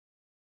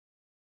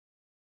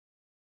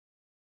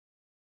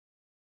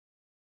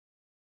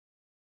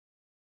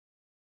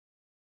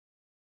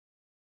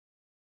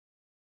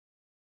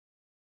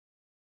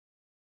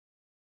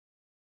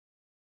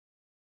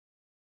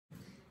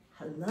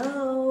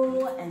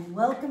Hello, and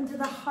welcome to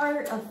the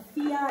heart of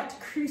Fiat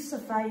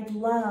Crucified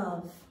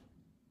Love.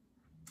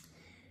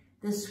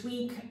 This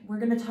week, we're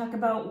going to talk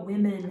about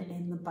women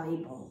in the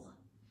Bible.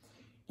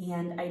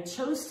 And I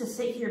chose to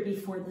sit here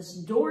before this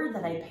door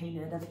that I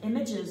painted of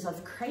images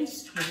of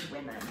Christ with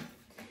women.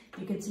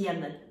 You can see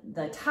on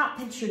the top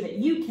picture that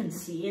you can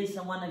see is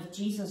the one of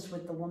Jesus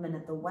with the woman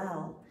at the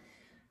well,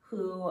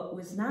 who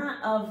was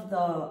not of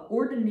the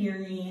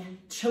ordinary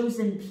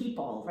chosen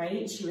people,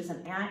 right? She was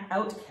an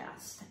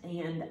outcast,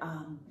 and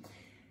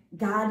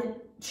God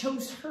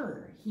chose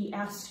her. He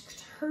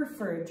asked her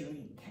for a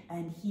drink,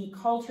 and he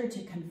called her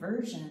to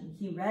conversion.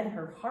 He read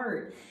her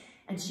heart,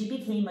 and she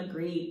became a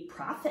great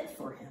prophet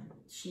for him.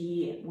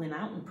 She went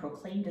out and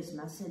proclaimed his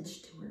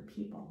message to her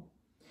people.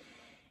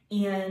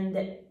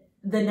 And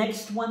the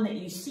next one that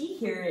you see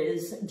here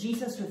is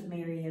Jesus with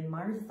Mary and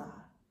Martha.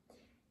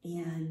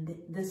 And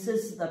this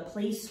is the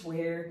place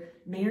where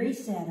Mary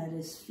sat at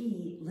his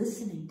feet,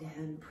 listening to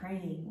him,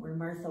 praying, where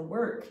Martha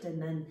worked.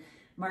 And then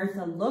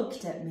Martha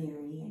looked at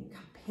Mary and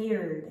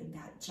compared and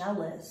got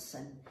jealous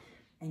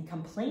and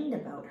complained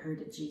about her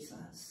to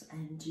Jesus.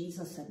 And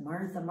Jesus said,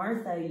 Martha,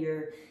 Martha,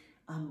 you're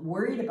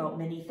worried about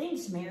many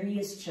things. Mary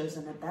has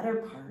chosen a better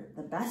part,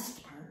 the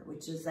best part,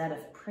 which is that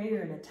of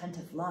prayer and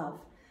attentive love.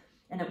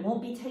 And it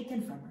won't be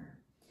taken from her.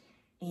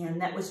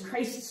 And that was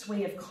Christ's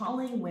way of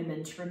calling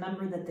women to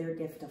remember that their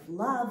gift of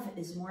love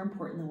is more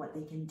important than what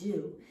they can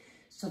do.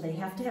 So they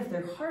have to have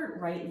their heart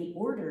rightly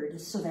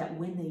ordered so that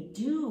when they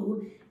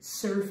do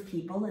serve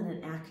people in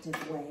an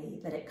active way,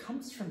 that it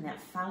comes from that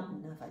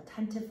fountain of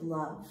attentive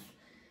love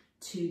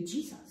to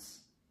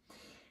Jesus.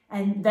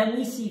 And then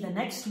we see the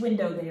next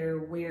window there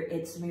where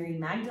it's Mary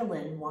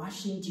Magdalene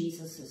washing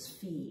Jesus's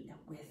feet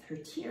with her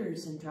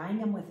tears and drying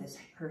them with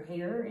her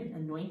hair and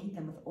anointing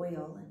them with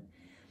oil. And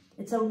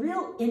it's a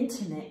real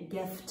intimate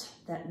gift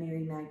that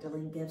Mary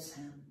Magdalene gives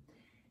him.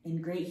 In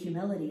great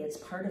humility, it's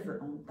part of her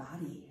own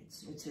body.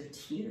 It's her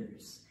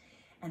tears.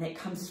 And it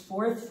comes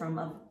forth from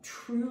a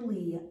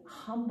truly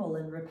humble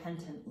and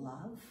repentant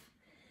love.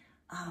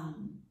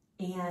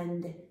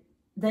 And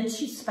then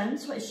she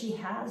spends what she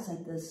has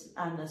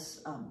on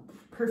this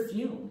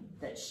perfume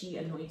that she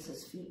anoints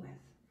his feet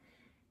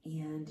with.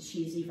 And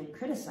she's even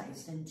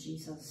criticized, and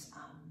Jesus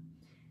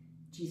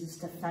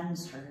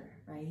defends her,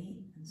 right?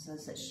 And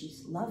says that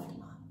she's loved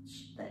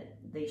much, that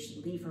they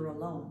should leave her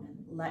alone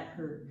and let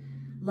her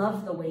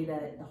love the way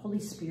that the Holy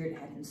Spirit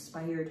had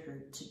inspired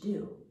her to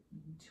do,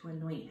 to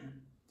anoint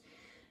him.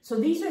 So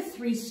these are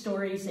three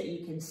stories that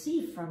you can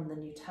see from the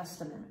New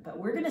Testament, but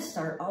we're going to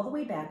start all the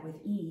way back with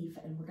Eve,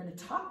 and we're going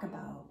to talk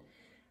about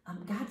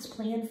God's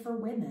plan for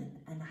women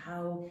and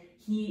how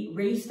he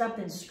raised up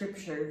in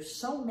Scripture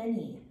so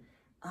many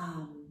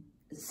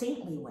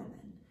saintly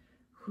women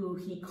who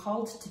he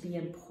called to be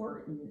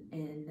important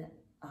in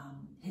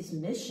his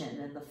mission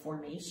and the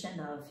formation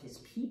of his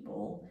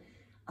people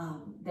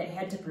that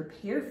had to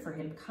prepare for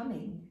him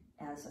coming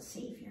as a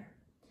savior.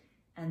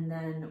 And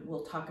then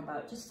we'll talk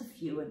about just a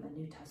few in the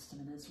New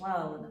Testament as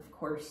well. And of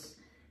course,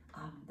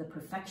 the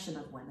perfection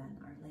of women,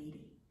 Our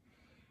Lady.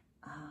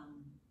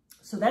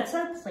 So that's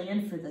our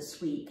plan for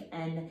this week.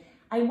 And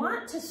I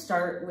want to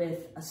start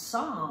with a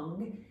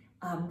song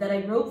that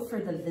I wrote for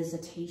the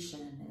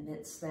Visitation. And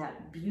it's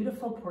that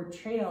beautiful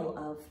portrayal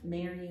of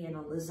Mary and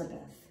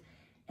Elizabeth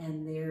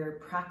and their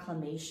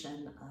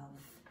proclamation of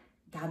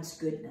God's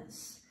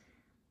goodness.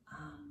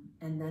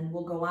 And then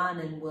we'll go on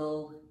and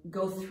we'll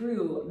go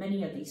through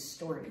many of these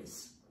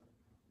stories.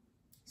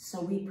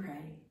 So we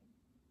pray.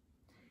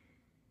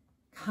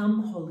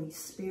 Come, Holy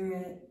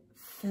Spirit,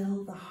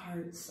 fill the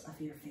hearts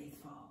of your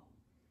faithful,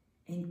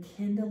 and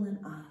kindle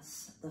in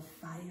us the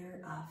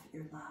fire of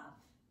your love.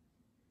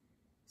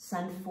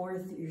 Send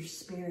forth your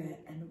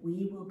Spirit, and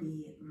we will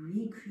be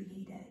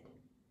recreated,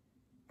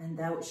 and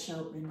thou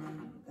shalt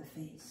renew the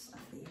face of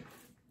the earth.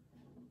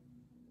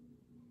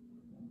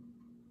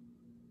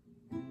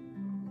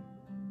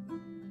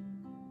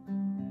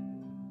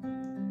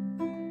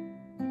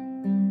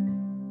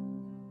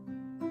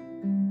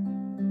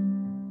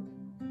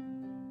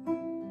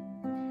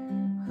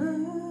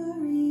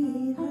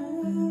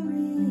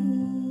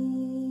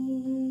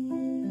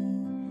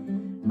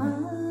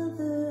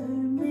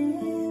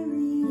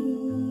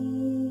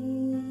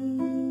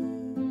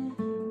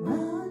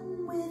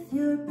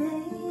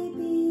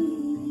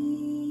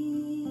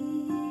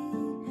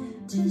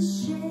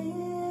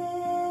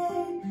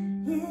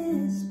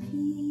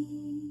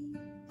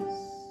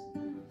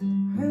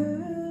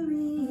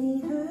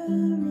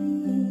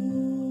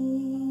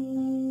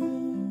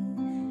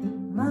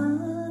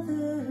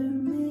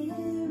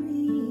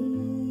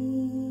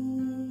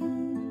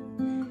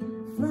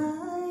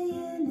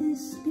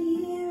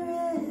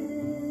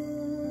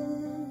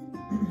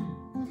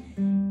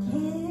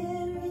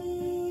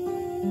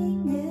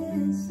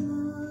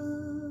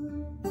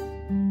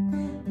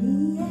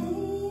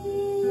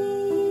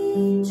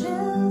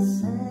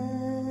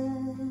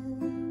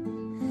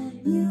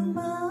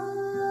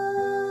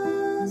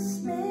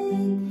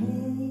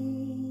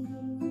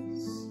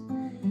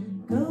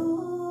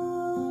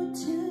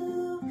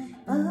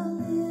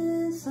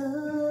 Elizabeth.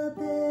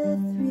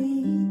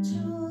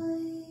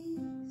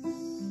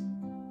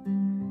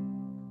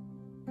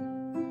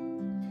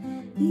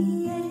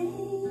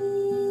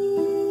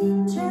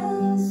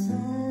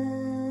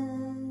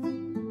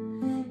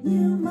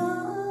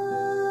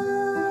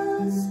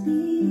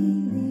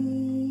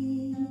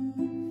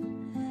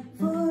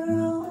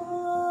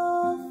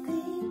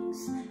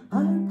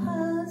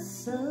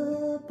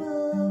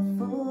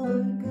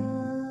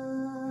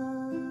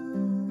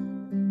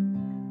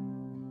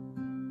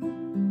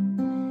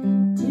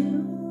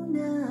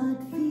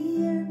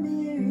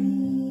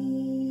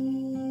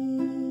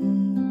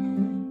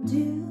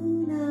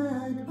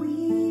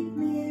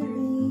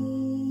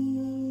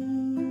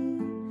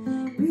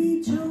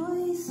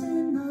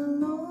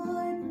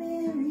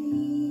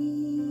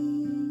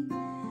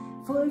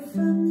 For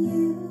from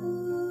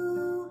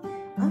you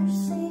our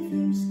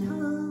Savior's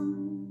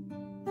come.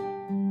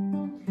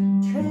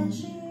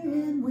 Treasure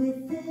him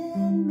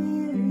within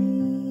Mary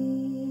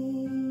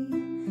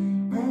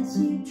as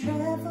you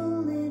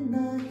travel in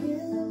the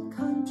hill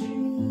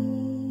country.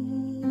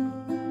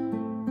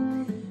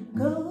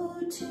 Go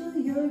to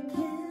your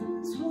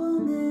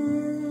kinswoman,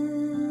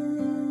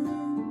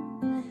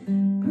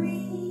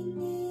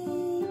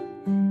 bringing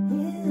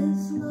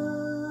his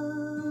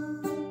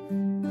love.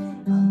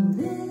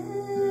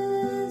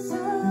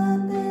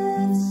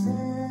 Elizabeth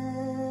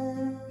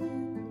said,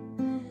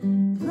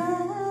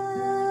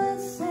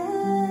 blessed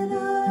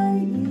are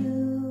you,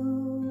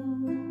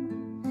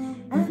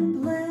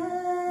 and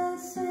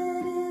blessed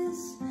is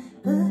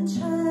the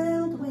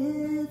child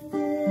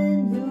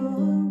within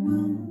your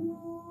womb.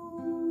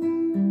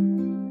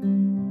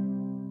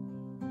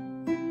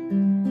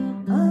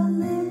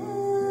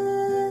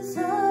 Elizabeth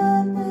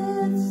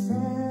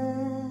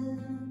said,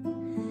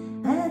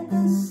 at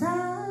the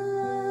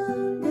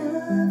sound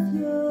of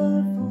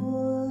your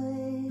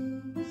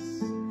voice,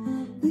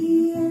 the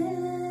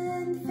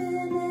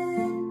infant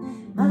in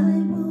my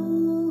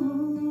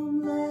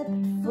womb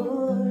leapt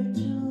for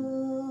joy.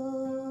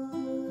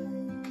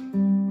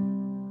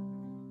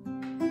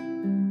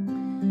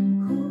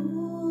 Who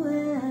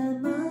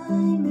am I,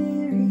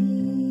 Mary,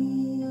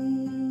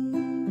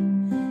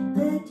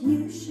 that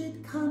you should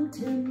come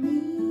to me,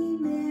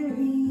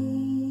 Mary?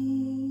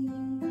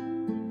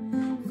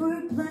 For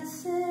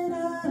blessed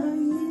are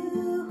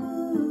you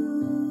who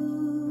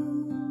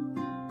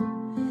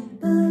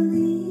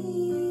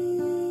believe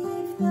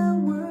the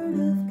word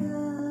of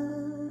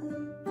God.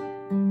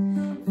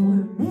 For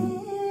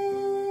Mary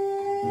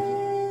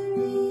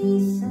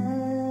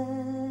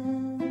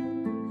said,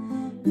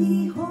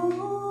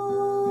 behold,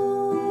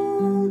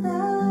 I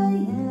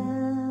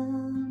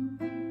am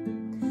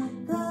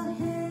the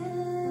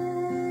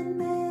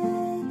handmaiden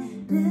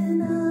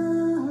of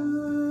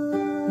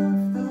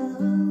the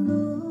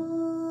Lord.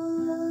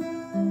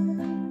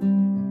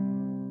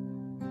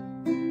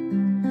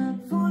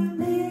 For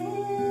Mary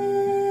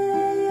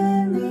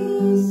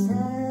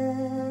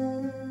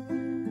said,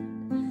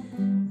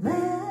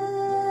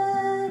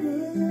 let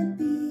it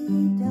be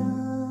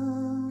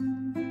done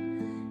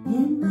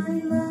in my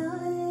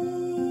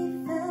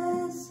life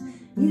as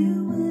you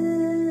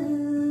will,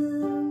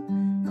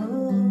 O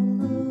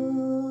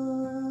Lord.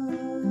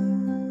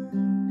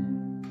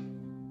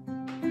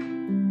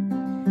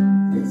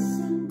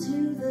 Listen to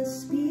the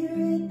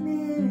Spirit,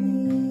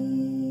 Mary,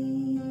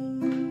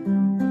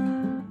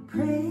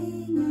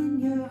 praying in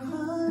your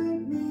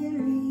heart,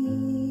 Mary,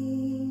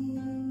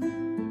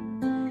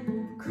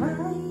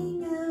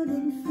 crying out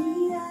in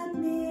fiat,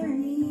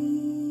 Mary,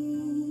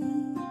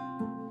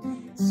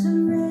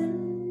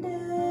 surrender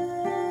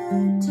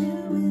to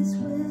his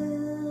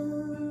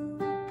will.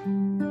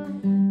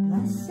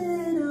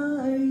 Blessed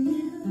are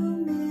you,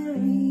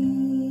 Mary,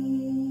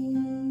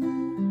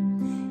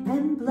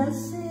 and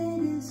blessed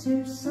is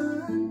your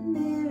Son,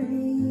 Mary.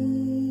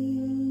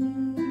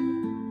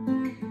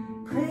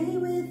 Pray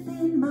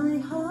within my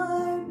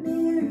heart,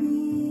 Mary,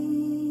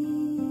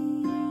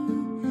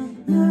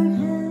 your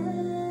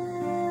hem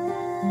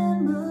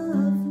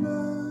of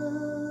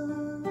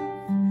love.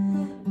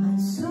 My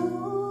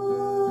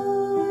soul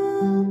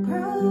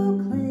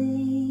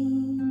proclaims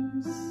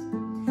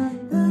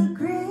the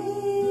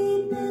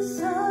greatness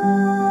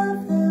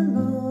of the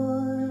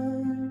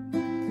Lord,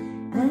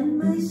 and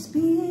my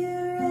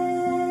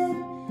spirit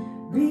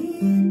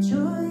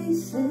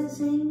rejoices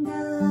in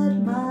God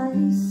my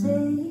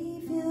Savior.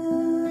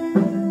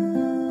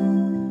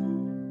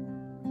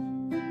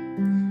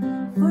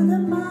 For the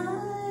mighty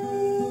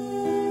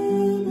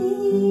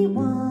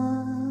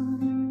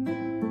one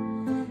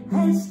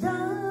has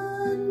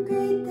done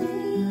great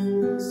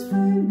things for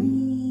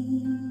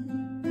me,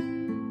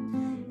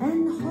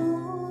 and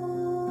holy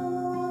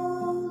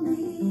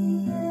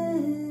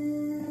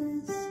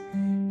is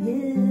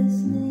his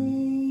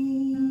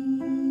name.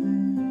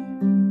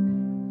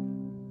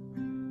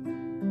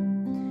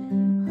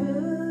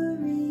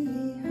 Hurry,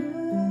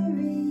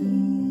 hurry,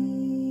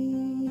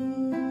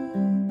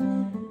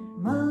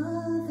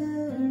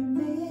 Mother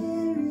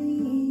Mary,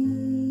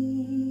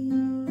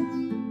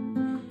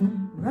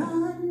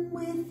 run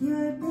with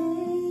your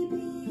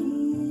baby,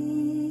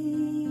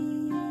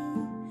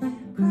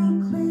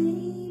 proclaiming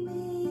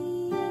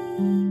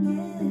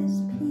his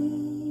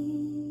peace.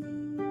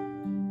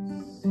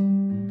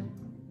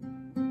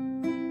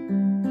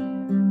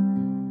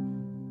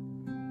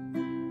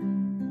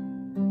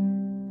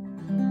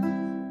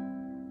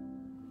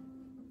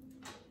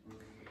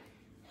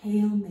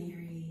 Hail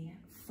Mary,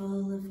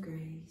 full of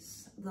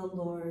grace, the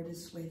Lord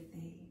is with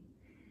thee.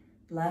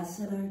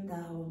 Blessed art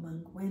thou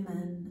among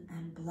women,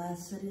 and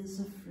blessed is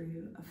the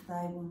fruit of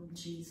thy womb,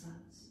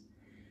 Jesus.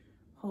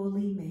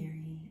 Holy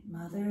Mary,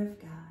 Mother of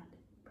God,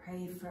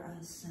 pray for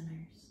us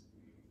sinners,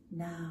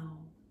 now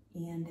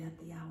and at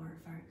the hour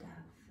of our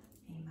death.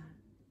 Amen.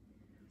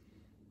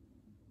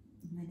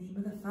 In the name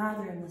of the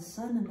Father, and the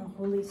Son, and the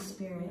Holy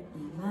Spirit.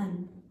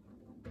 Amen.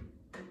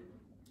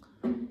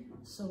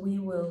 So we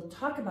will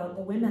talk about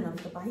the women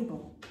of the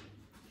Bible.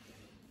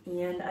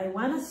 And I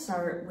want to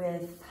start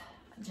with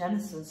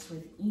Genesis,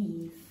 with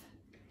Eve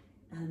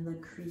and the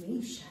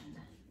creation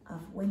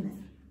of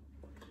women.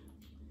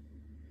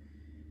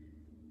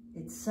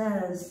 It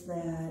says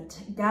that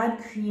God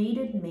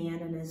created man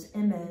in his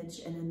image,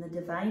 and in the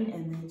divine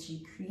image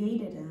he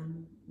created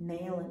him.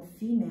 Male and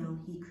female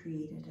he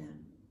created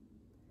him.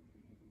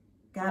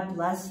 God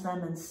blessed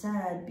them and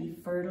said, "Be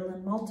fertile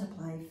and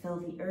multiply, fill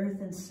the earth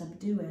and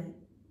subdue it.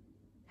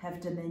 Have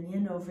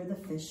dominion over the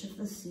fish of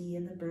the sea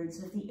and the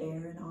birds of the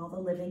air and all the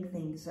living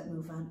things that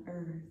move on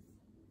earth."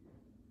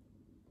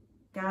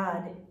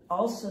 God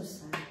also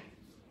said,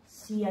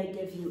 "See, I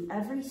give you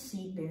every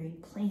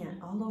seed-bearing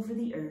plant all over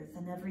the earth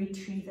and every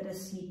tree that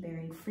has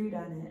seed-bearing fruit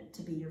on it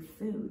to be your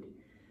food.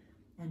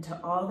 And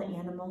to all the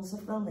animals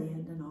of the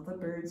land and all the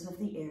birds of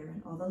the air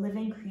and all the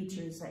living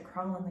creatures that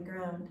crawl on the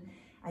ground,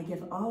 I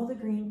give all the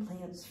green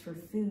plants for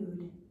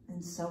food."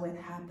 And so it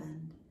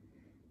happened.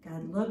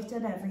 God looked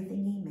at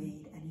everything he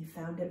made, and he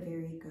found it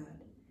very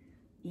good.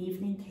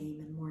 Evening came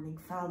and morning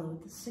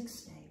followed, the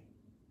sixth day.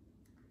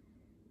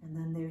 And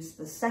then there's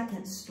the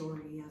second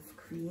story of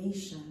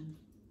creation.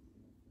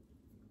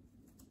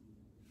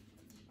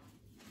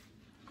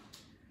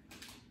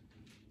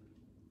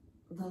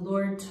 The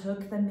Lord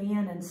took the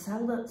man and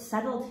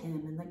settled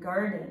him in the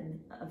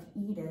Garden of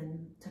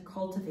Eden to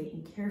cultivate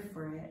and care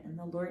for it. And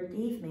the Lord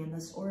gave man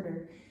this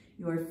order: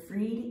 "You are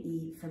free to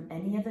eat from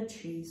any of the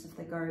trees of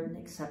the garden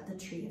except the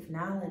tree of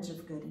knowledge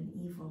of good and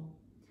evil.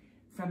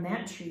 From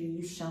that tree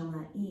you shall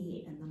not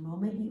eat, and the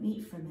moment you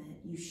eat from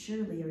it, you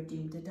surely are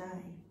doomed to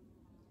die."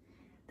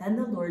 Then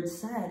the Lord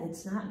said,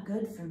 "It's not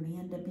good for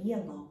man to be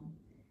alone.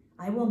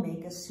 I will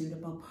make a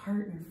suitable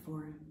partner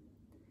for him."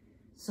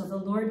 So the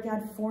Lord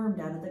God formed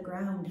out of the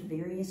ground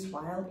various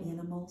wild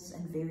animals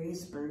and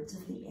various birds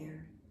of the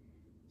air.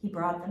 He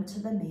brought them to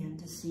the man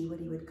to see what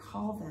he would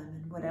call them,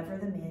 and whatever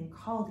the man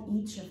called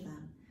each of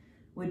them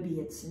would be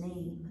its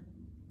name.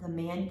 The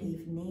man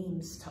gave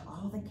names to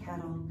all the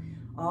cattle,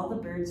 all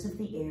the birds of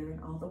the air,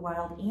 and all the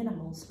wild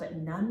animals, but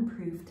none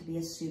proved to be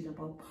a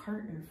suitable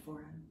partner for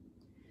him.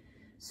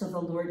 So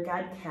the Lord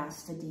God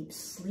cast a deep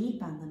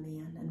sleep on the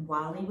man, and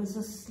while he was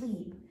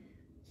asleep,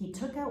 he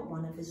took out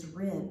one of his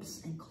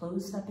ribs and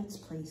closed up its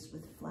place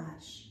with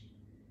flesh.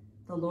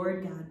 The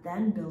Lord God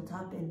then built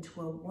up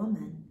into a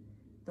woman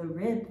the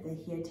rib that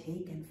he had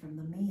taken from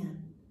the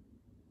man.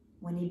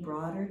 When he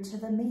brought her to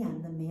the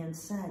man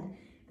said,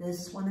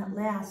 "This one at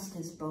last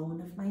is bone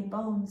of my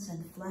bones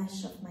and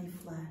flesh of my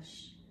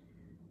flesh.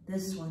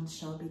 This one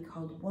shall be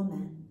called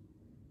woman,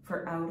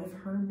 for out of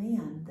her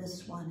man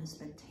this one has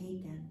been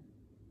taken."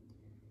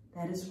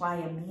 That is why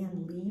a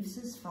man leaves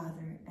his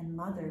father and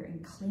mother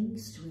and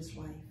clings to his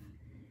wife,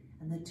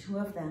 and the two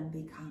of them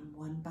become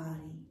one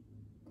body.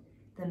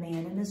 The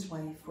man and his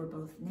wife were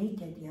both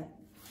naked, yet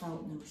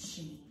felt no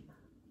shame.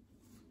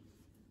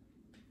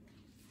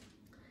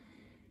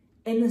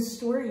 In the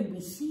story, we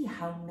see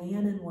how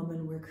man and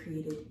woman were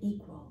created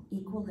equal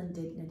in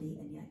dignity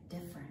and yet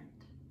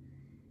different.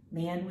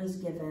 Man was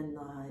given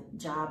the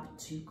job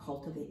to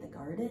cultivate the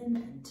garden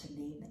and to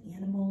name the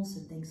animals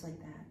and things like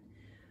that,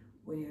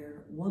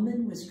 where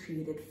woman was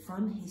created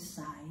from his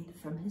side,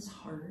 from his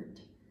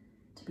heart,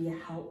 to be a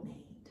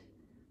helpmate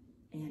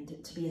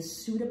and to be a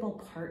suitable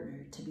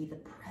partner, to be the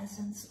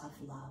presence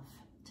of love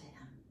to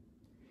him.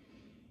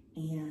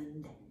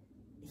 And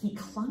he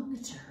clung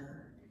to her,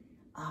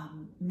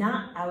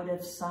 not out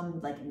of some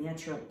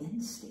natural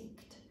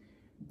instinct,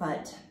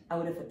 but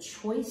out of a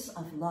choice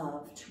of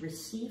love to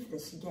receive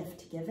this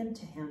gift given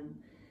to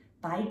him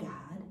by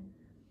God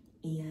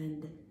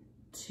and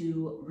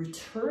to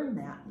return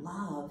that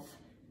love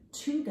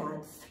to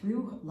God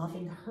through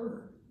loving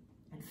her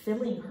and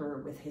filling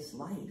her with his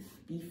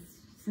life. Be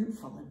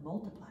fruitful and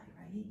multiply,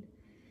 right?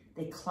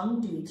 They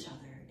clung to each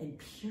other in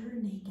pure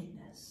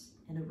nakedness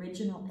and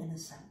original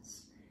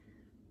innocence.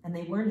 And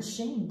they weren't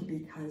ashamed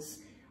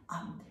because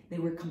they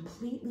were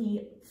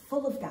completely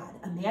full of God.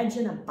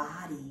 Imagine a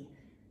body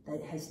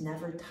that has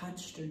never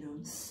touched or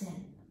known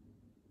sin,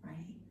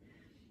 right?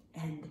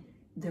 And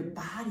their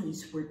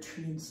bodies were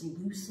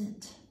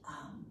translucent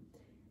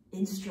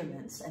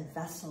instruments and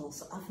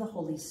vessels of the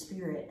Holy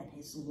Spirit and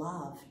his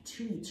love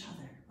to each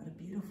other. What a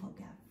beautiful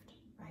gift,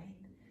 right?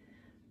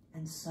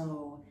 And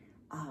so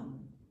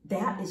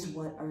that is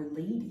what Our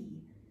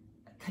Lady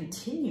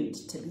continued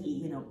to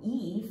be.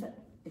 Eve,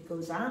 it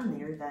goes on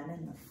there then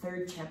in the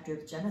 3rd chapter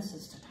of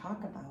Genesis to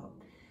talk about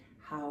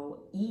how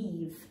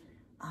Eve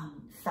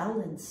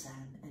fell in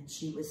sin and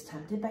she was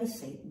tempted by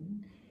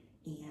Satan,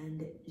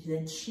 and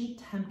then she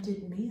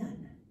tempted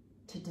man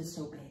to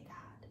disobey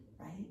God,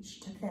 right?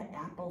 She took that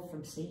apple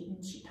from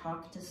Satan, she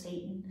talked to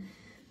Satan,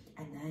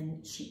 and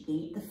then she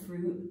ate the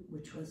fruit,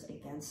 which was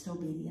against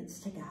obedience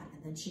to God,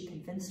 and then she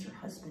convinced her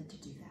husband to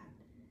do that.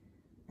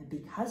 And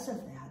because of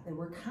that, there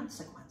were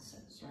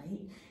consequences,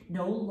 right?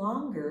 No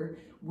longer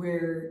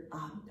were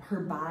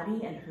her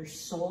body and her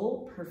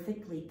soul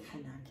perfectly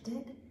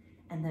connected,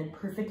 and then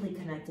perfectly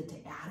connected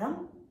to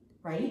Adam,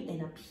 right?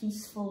 In a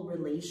peaceful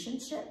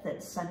relationship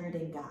that's centered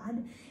in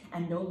God.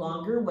 And no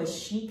longer was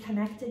she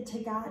connected to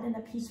God in a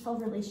peaceful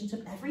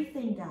relationship.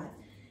 Everything got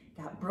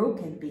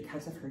broken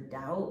because of her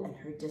doubt and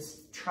her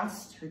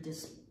distrust, her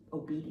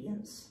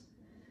disobedience.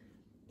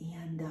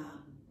 And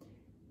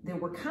there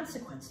were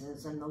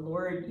consequences. And the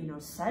Lord,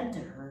 said to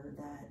her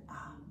that,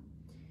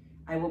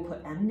 I will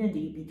put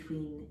enmity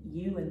between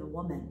you and the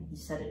woman. He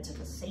said it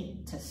to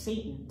Satan,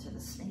 to the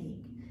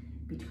snake.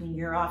 Between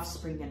your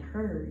offspring and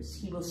hers,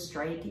 he will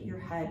strike at your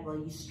head while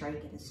you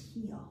strike at his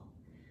heel,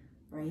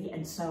 right?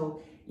 And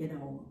so,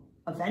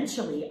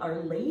 eventually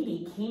Our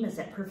Lady came as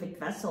that perfect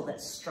vessel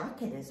that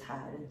struck at his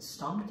head and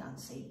stomped on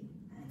Satan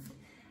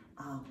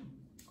and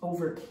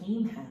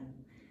overcame him.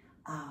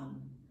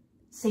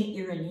 St.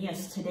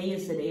 Irenaeus, today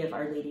is the day of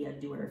Our Lady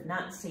of Doer. If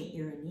not, St.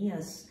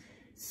 Irenaeus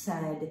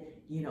said,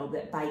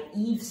 that by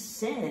Eve's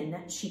sin,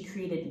 she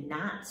created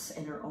knots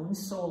in her own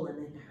soul and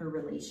in her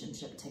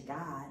relationship to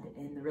God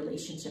and the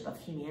relationship of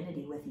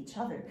humanity with each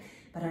other.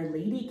 But Our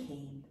Lady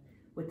came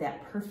with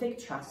that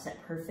perfect trust,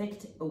 that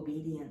perfect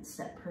obedience,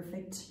 that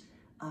perfect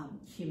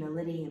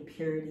humility and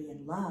purity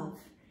and love.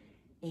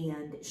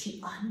 And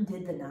she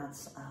undid the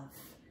knots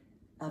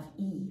of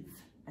Eve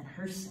and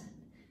her sin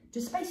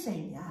just by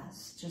saying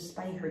yes, just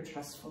by her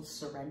trustful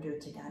surrender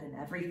to God in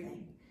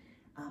everything,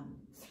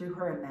 through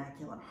her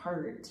immaculate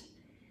heart.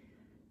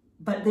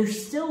 But there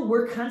still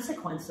were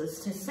consequences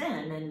to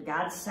sin. And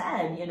God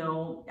said,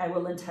 I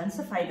will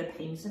intensify the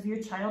pains of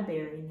your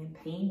childbearing. In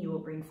pain you will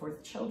bring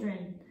forth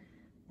children,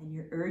 and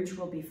your urge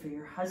will be for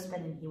your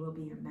husband, and he will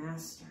be your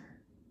master.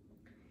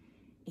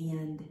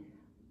 And,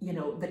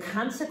 the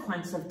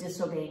consequence of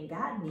disobeying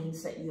God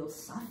means that you'll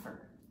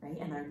suffer, right?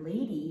 And Our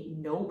Lady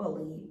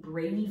nobly,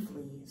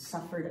 bravely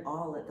suffered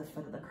all at the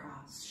foot of the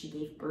cross. She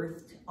gave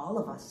birth to all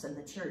of us in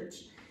the church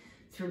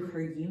through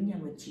her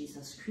union with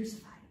Jesus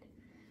crucified.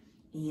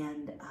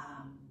 And,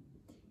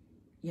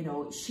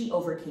 she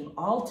overcame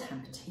all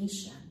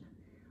temptation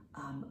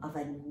of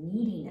a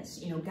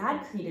neediness.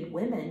 God created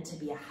women to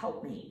be a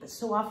helpmate, but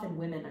so often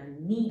women are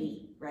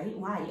needy, right?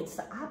 Why? It's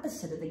the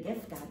opposite of the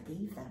gift God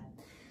gave them,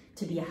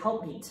 to be a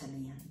helpmate to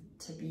man,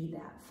 to be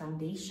that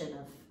foundation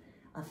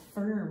of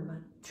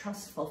firm,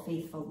 trustful,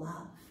 faithful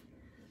love.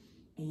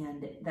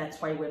 And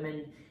that's why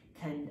women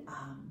can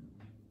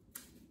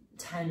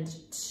tend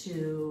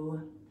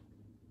to,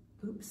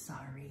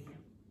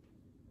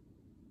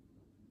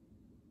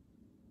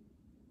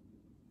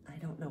 I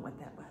don't know what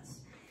that was.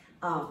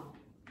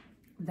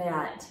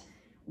 That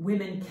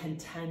women can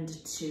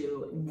tend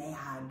to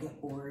nag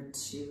or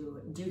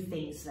to do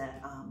things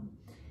that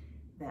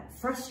that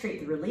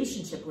frustrate the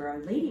relationship, where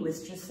Our Lady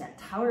was just that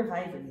tower of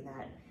ivory,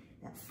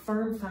 that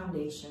firm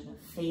foundation of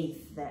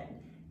faith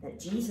that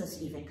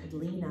Jesus even could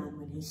lean on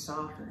when he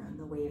saw her on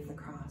the way of the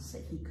cross,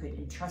 that he could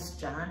entrust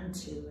John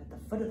to at the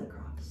foot of the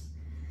cross.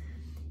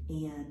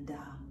 And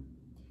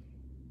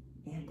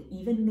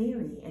even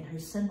Mary in her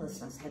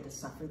sinlessness had to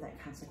suffer that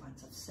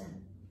consequence of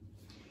sin.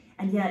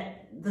 And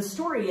yet the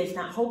story is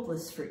not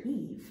hopeless for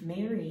Eve.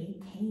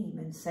 Mary came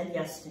and said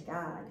yes to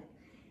God,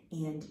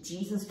 and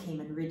Jesus came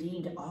and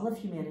redeemed all of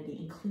humanity,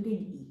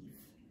 including Eve.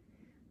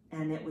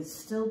 And it was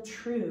still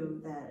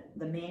true that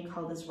the man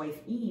called his wife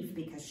Eve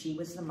because she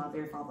was the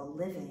mother of all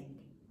the living,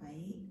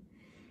 right?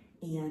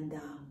 And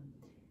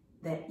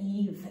that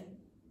Eve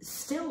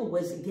still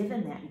was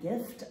given that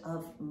gift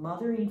of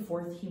mothering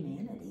forth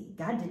humanity.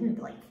 God didn't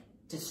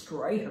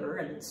destroy her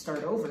and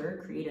start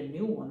over, create a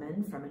new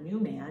woman from a new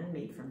man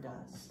made from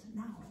dust.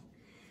 No,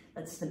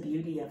 that's the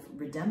beauty of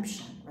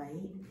redemption,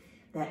 right?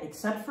 That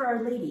except for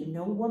Our Lady,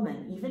 no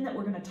woman, even that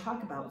we're going to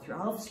talk about through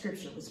all of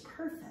Scripture, was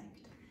perfect.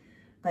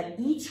 But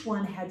each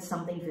one had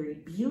something very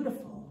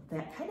beautiful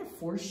that kind of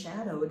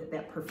foreshadowed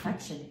that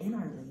perfection in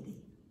Our Lady.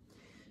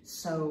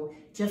 So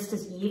just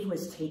as Eve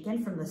was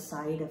taken from the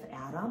side of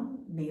Adam,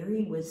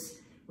 Mary was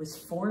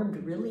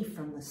formed really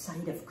from the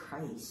side of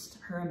Christ.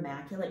 Her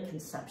immaculate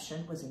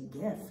conception was a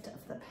gift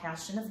of the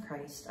passion of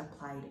Christ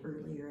applied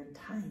earlier in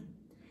time.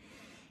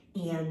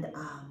 And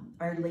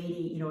Our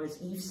Lady,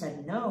 as Eve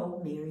said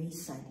no, Mary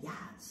said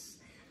yes.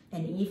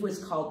 And Eve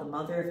was called the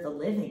mother of the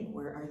living,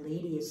 where Our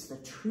Lady is the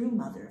true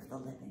mother of the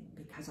living,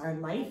 because our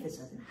life is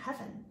in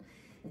heaven.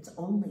 It's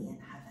only in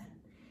heaven.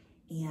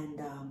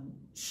 And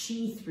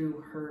she,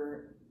 through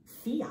her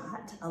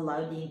fiat,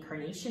 allowed the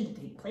incarnation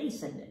to take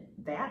place, and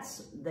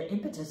that's the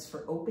impetus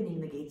for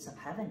opening the gates of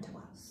heaven to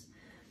us.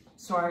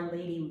 So Our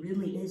Lady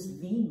really is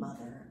the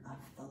mother of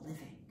the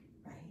living,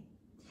 right?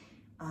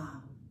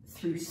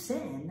 Through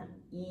sin,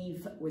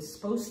 Eve was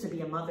supposed to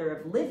be a mother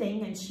of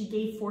living, and she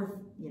gave forth,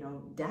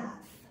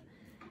 death.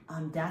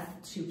 Death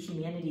to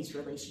humanity's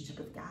relationship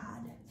with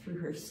God through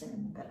her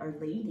sin. But Our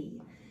Lady,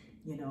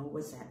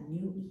 was that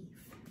new Eve.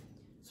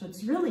 So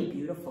it's really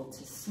beautiful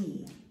to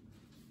see.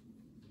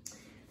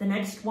 The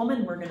next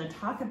woman we're going to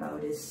talk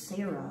about is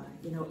Sarah.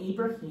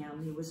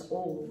 Abraham, he was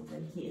old,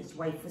 and his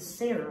wife was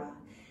Sarah.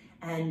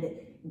 And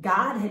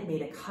God had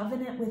made a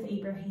covenant with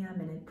Abraham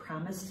and had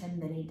promised him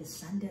many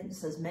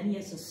descendants, as many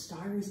as the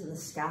stars in the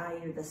sky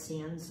or the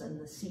sands on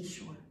the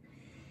seashore.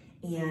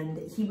 And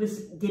he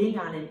was getting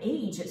on in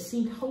age. It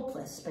seemed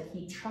hopeless, but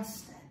he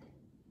trusted.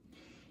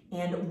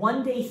 And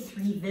one day,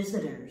 3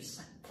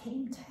 visitors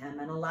came to him,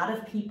 and a lot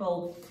of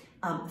people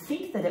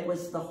think that it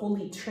was the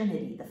Holy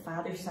Trinity, the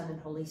Father, Son, and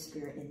Holy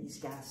Spirit in these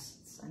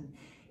guests. And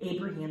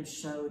Abraham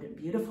showed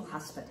beautiful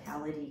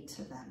hospitality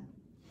to them.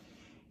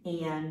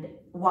 And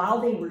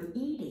while they were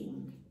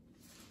eating,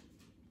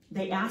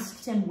 they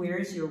asked him,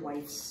 "Where's your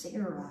wife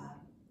Sarah?"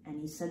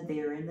 And he said,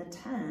 "There in the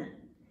tent."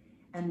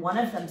 And one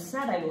of them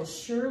said, "I will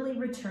surely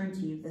return to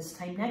you this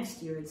time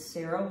next year, and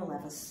Sarah will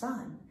have a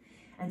son."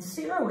 And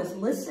Sarah was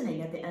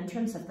listening at the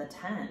entrance of the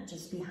tent,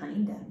 just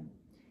behind him.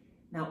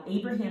 Now,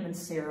 Abraham and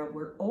Sarah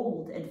were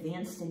old,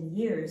 advanced in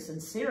years, and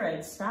Sarah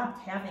had stopped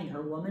having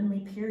her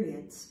womanly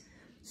periods.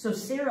 So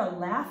Sarah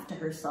laughed to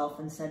herself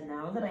and said,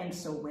 "Now that I am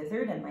so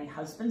withered and my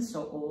husband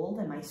so old,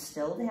 am I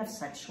still to have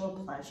sexual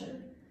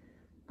pleasure?"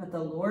 But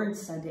the Lord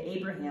said to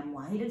Abraham,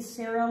 "Why did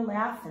Sarah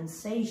laugh and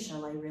say,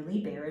 'Shall I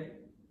really bear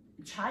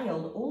a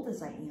child, old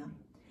as I am?'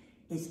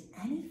 Is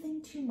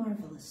anything too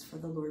marvelous for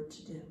the Lord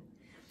to do?"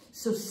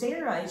 So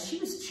Sarah, she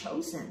was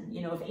chosen.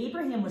 You know, if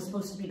Abraham was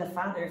supposed to be the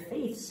father of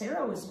faith,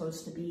 Sarah was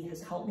supposed to be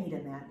his helpmate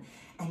in that.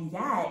 And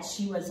yet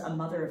she was a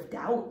mother of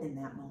doubt in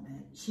that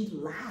moment. She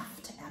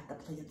laughed at the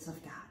plans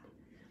of God.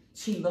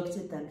 She looked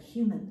at them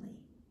humanly.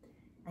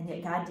 And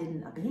yet God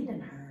didn't abandon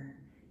her.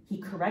 He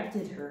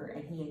corrected her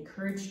and he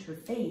encouraged her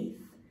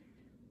faith.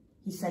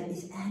 He said,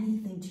 "Is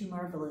anything too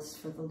marvelous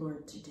for the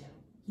Lord to do?"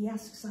 He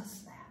asks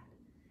us that.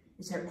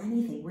 Is there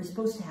anything? We're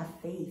supposed to have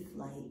faith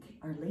like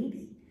Our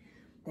Lady.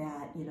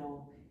 That, you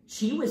know,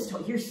 she was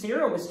told, here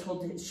Sarah was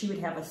told that she would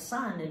have a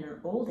son in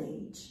her old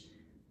age.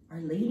 Our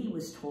Lady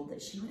was told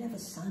that she would have a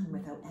son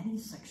without any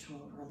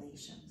sexual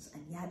relations,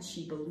 and yet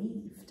she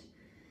believed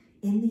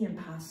in the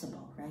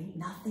impossible, right?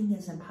 Nothing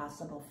is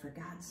impossible for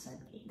God, said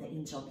the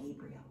angel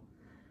Gabriel.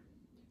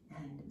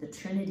 And the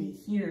Trinity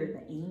here,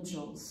 the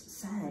angels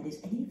said,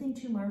 "Is anything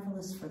too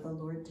marvelous for the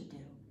Lord to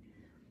do?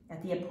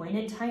 At the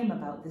appointed time,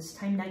 about this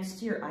time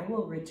next year, I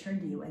will return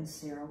to you and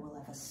Sarah will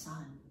have a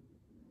son."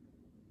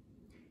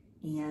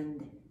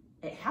 And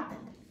it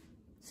happened.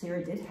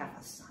 Sarah did have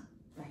a son,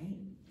 right?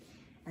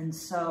 And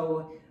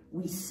so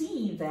we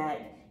see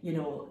that, you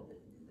know,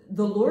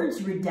 the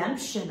Lord's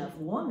redemption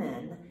of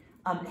woman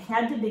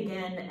had to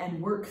begin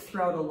and work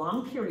throughout a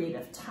long period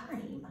of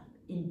time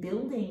in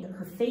building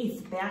her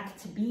faith back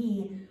to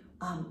be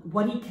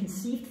what he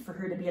conceived for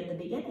her to be at the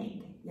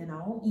beginning. You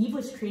know, Eve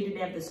was created to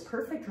have this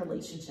perfect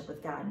relationship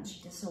with God, and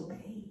she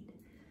disobeyed.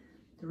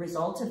 The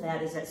result of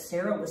that is that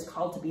Sarah was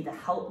called to be the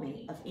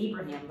helpmate of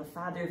Abraham, the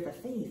father of the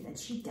faith, and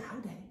she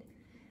doubted.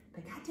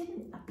 But God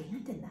didn't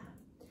abandon them.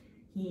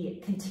 He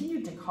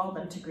continued to call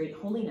them to great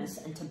holiness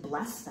and to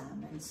bless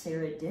them. And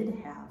Sarah did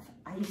have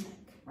Isaac,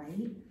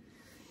 right?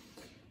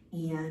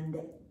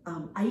 And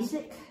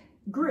Isaac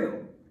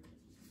grew.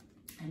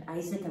 And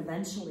Isaac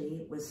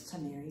eventually was to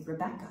marry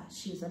Rebekah.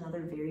 She's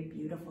another very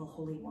beautiful,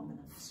 holy woman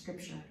of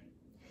Scripture.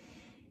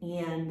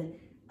 And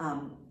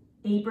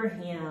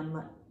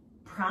Abraham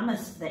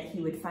promised that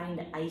he would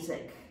find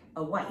Isaac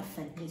a wife,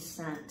 and he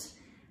sent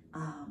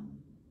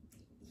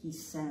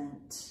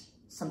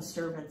some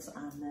servants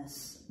on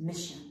this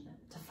mission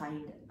to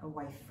find a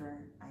wife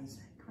for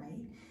Isaac,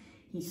 right?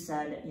 He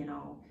said, you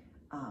know,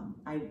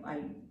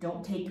 I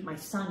don't take my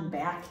son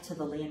back to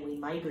the land we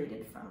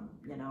migrated from.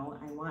 You know,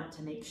 I want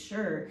to make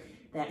sure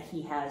that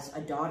he has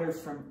a daughter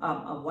from,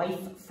 a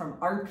wife from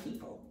our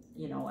people,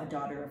 you know, a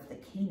daughter of the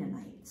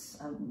Canaanites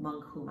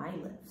among whom I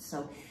live.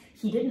 So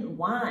he didn't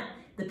want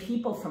the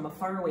people from a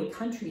faraway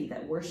country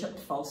that worshiped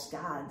false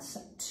gods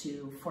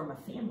to form a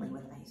family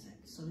with Isaac.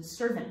 So his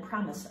servant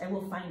promised, "I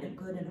will find a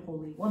good and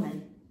holy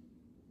woman."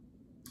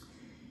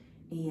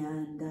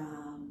 And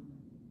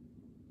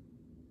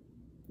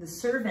the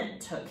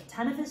servant took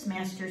 10 of his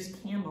master's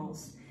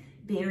camels,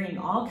 bearing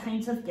all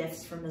kinds of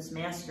gifts from his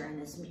master,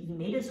 and he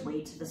made his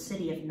way to the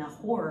city of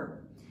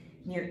Nahor.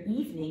 Near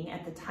evening,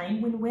 at the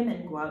time when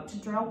women go out to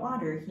draw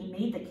water, he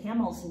made the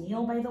camels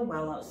kneel by the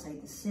well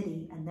outside the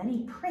city, and then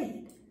he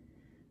prayed,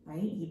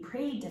 right? He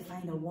prayed to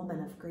find a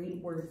woman of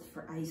great worth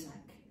for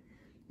Isaac.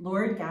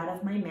 "Lord God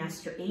of my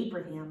master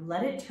Abraham,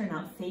 let it turn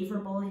out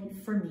favorably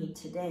for me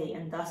today,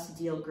 and thus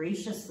deal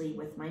graciously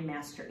with my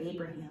master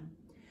Abraham.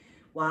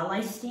 While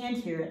I stand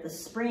here at the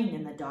spring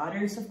and the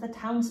daughters of the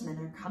townsmen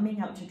are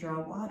coming out to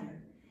draw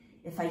water,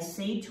 if I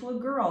say to a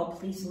girl,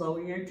 'Please lower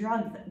your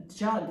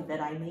jug that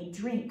I may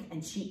drink,'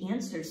 and she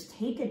answers,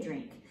 'Take a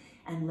drink,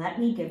 and let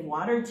me give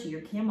water to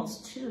your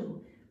camels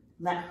too,'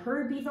 let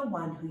her be the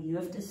one who you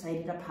have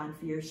decided upon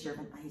for your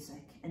servant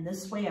Isaac. In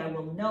this way I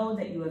will know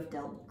that you have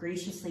dealt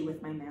graciously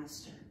with my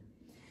master."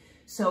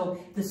 So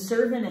the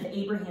servant of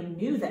Abraham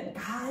knew that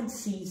God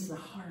sees the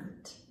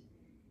heart,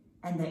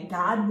 and that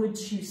God would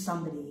choose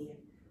somebody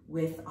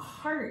with a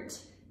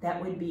heart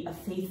that would be a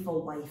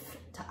faithful wife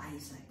to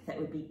Isaac, that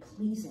would be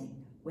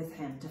pleasing with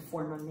him to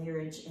form a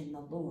marriage in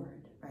the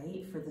Lord,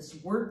 right? For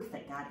this work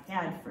that God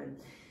had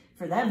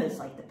for them as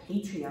like the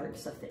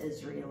patriarchs of the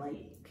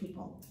Israelite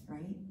people,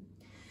 right?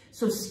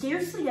 So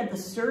scarcely had the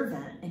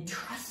servant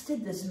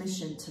entrusted this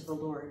mission to the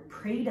Lord,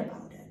 prayed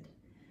about it,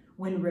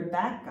 when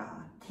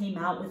Rebecca came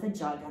out with a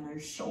jug on her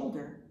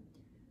shoulder.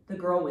 The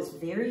girl was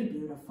very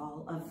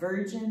beautiful, a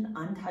virgin,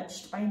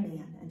 untouched by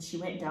man, and she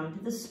went down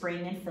to the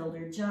spring and filled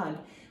her jug.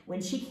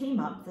 When she came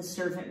up, the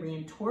servant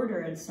ran toward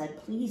her and said,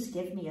 "Please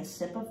give me a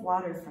sip of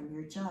water from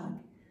your jug."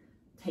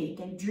 "Take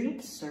and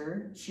drink,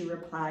 sir," she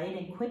replied,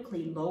 and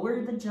quickly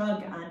lowered the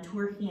jug onto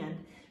her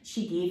hand.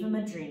 She gave him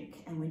a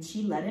drink, and when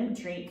she let him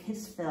drink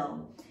his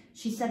fill,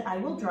 she said, "I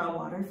will draw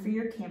water for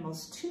your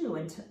camels too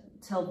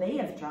until they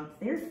have drunk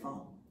their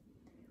full."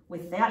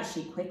 With that,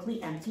 she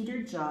quickly emptied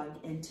her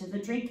jug into the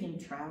drinking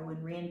trough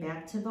and ran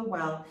back to the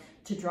well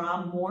to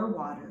draw more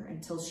water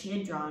until she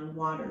had drawn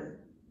water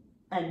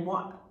and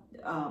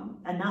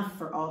enough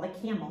for all the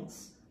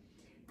camels.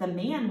 The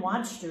man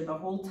watched her the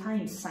whole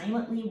time,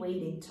 silently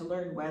waiting to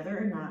learn whether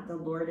or not the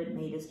Lord had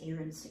made his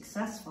errand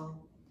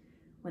successful.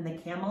 When the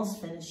camels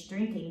finished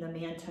drinking, the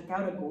man took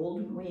out a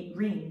gold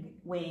ring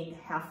weighing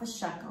 1/2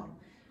 shekel,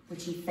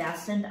 which he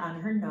fastened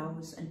on her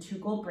nose, and 2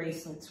 gold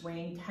bracelets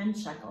weighing 10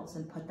 shekels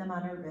and put them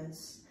on her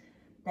wrists.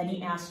 Then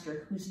he asked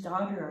her, "Whose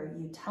daughter are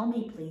you? Tell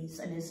me, please,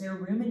 and is there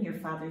room in your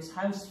father's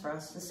house for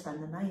us to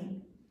spend the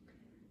night?"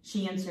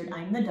 She answered,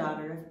 "I'm the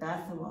daughter of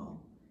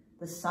Bethuel,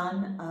 the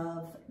son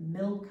of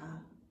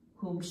Milcah,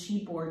 whom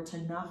she bore to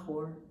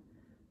Nahor.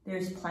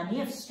 There's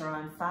plenty of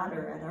straw and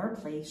fodder at our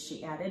place,"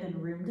 she added,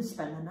 "and room to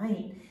spend the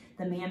night."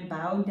 The man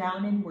bowed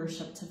down in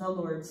worship to the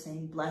Lord,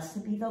 saying,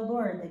 "Blessed be the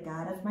Lord, the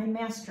God of my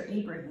master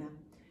Abraham,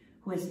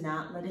 who has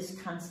not let his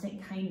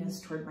constant kindness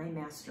toward my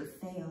master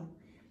fail.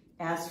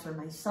 As for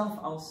myself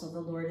also,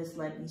 the Lord has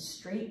led me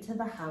straight to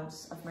the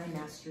house of my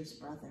master's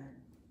brother."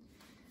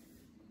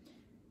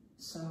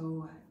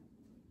 So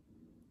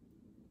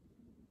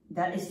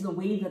that is the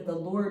way that the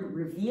Lord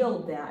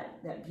revealed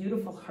that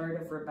beautiful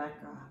heart of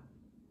Rebecca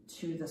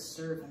to the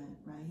servant,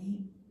 right?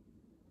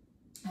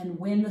 And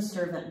when the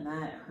servant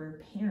met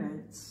her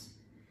parents,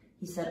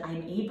 he said,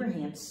 "I'm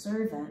Abraham's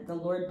servant. The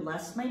Lord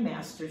blessed my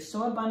master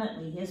so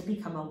abundantly, he has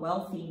become a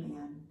wealthy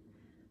man,"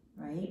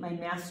 right? "My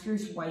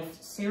master's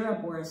wife, Sarah,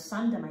 bore a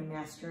son to my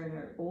master in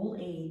her old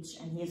age,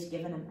 and he has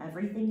given him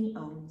everything he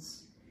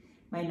owns.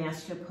 My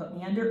master put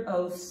me under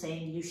oath,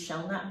 saying, 'You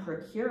shall not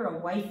procure a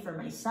wife for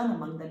my son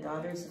among the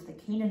daughters of the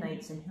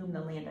Canaanites in whom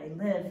the land I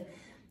live.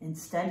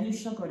 Instead, you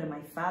shall go to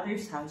my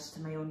father's house,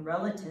 to my own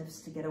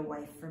relatives, to get a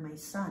wife for my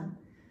son.'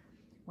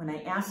 When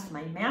I asked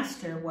my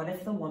master, 'What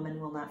if the woman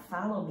will not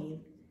follow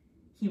me?'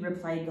 he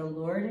replied, 'The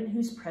Lord in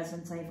whose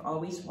presence I have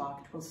always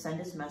walked will send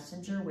his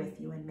messenger with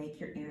you and make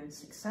your errand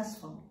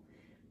successful.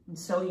 And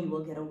so you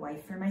will get a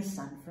wife for my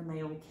son from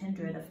my own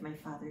kindred of my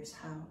father's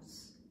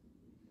house.'"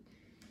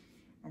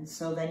 And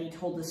so then he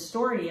told the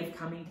story of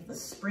coming to the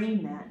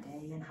spring that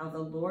day and how the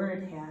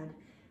Lord had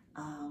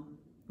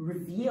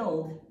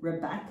revealed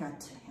Rebecca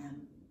to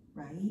him,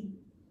 right?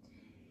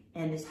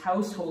 And his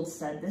household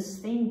said, "This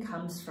thing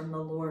comes from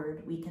the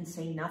Lord. We can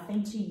say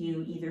nothing to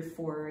you, either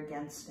for or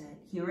against it.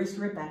 Here is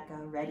Rebecca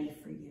ready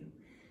for you.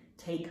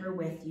 Take her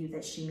with you,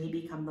 that she may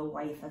become the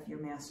wife of your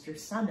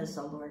master's son, as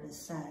the Lord has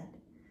said."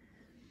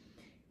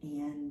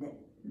 And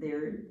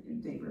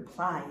they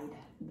replied,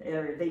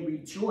 or they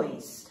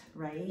rejoiced,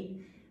 right?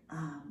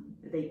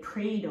 They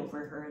prayed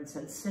over her and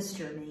said,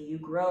 "Sister, may you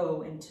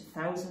grow into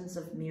thousands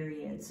of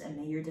myriads, and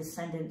may your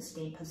descendants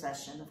gain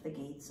possession of the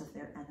gates of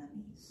their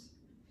enemies."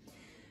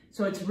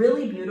 So it's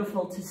really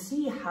beautiful to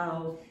see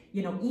how,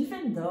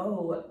 even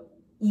though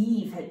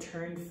Eve had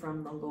turned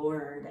from the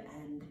Lord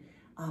and,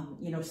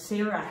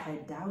 Sarah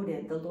had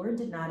doubted, the Lord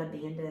did not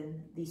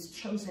abandon these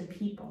chosen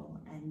people.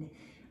 And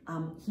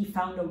he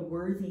found a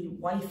worthy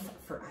wife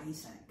for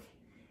Isaac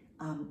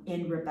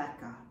in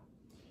Rebecca.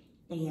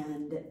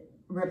 And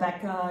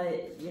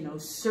Rebecca,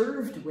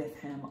 served with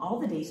him all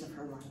the days of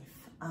her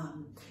life.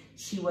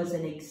 She was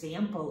an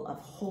example of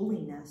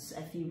holiness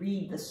if you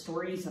read the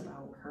stories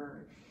about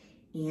her.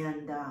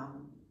 And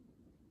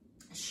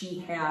she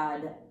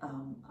had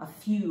a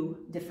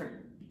few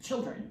different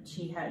children.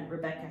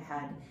 Rebecca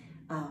had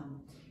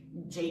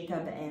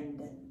Jacob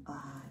and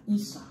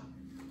Esau.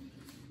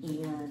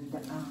 And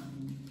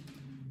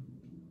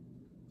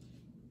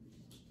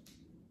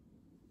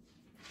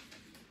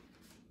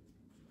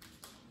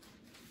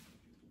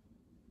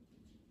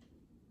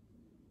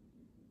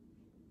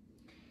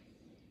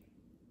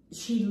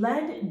she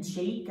led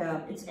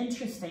Jacob. It's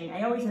interesting.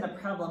 I always had a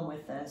problem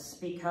with this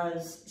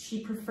because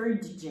she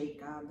preferred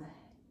Jacob,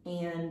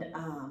 and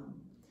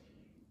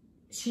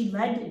she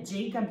led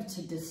Jacob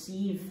to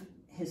deceive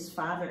his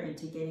father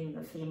into getting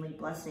the family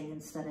blessing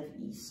instead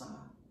of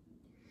Esau.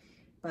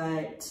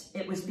 But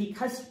it was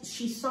because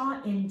she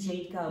saw in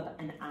Jacob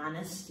an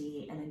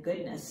honesty and a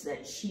goodness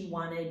that she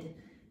wanted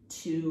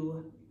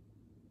to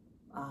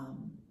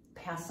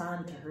pass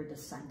on to her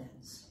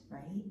descendants,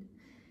 right?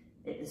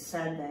 It is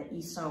said that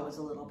Esau was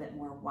a little bit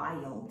more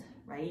wild,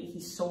 right?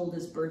 He sold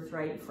his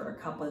birthright for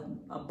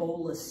a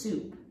bowl of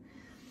soup.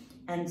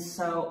 And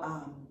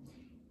so,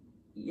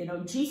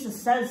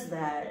 Jesus says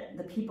that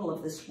the people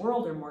of this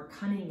world are more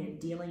cunning in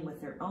dealing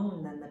with their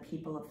own than the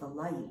people of the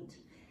light.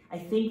 I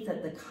think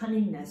that the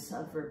cunningness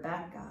of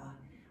Rebecca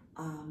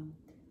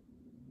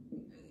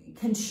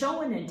can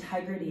show an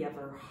integrity of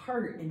her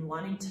heart in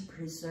wanting to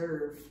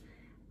preserve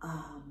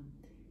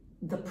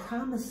the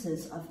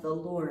promises of the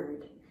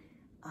Lord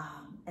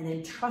and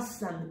entrust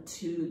them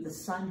to the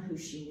son who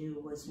she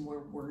knew was more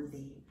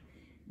worthy,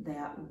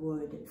 that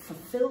would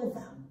fulfill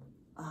them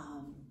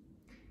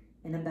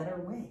in a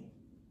better way.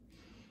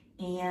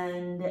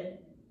 And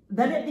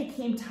then it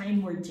became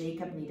time where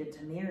Jacob needed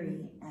to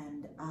marry,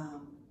 and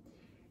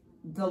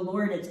the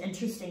Lord, it's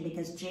interesting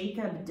because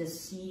Jacob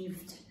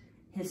deceived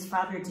his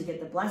father to get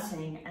the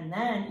blessing, and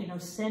then, you know,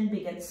 sin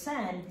begets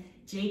sin.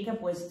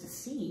 Jacob was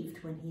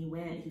deceived when he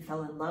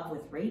fell in love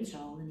with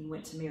Rachel, and he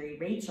went to marry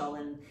Rachel,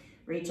 and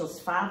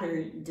Rachel's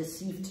father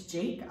deceived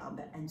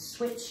Jacob and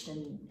switched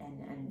and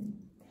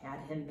had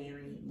him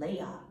marry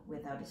Leah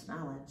without his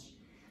knowledge.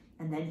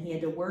 And then he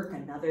had to work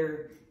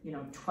another,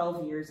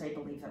 12 years, I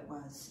believe it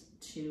was,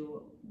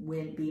 to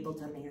be able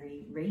to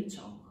marry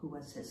Rachel, who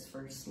was his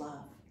first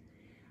love.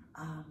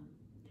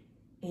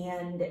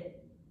 And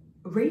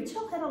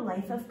Rachel had a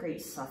life of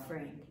great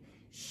suffering.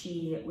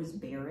 She was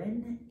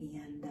barren,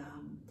 and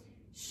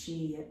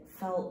she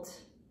felt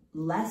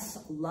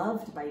less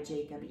loved by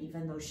Jacob,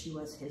 even though she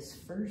was his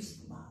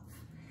first love,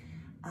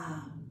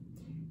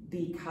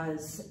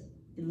 because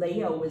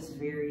Leah was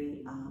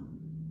very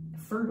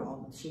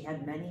fertile. She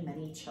had many,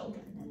 many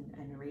children,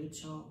 and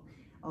Rachel,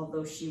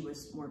 although she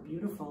was more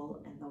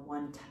beautiful and the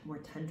one more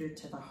tender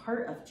to the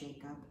heart of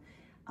Jacob,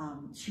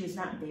 she was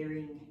not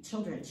bearing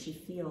children. She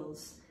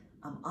feels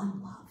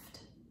unloved,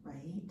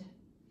 right?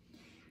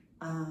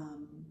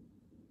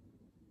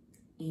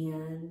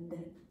 And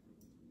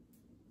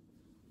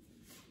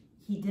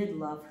he did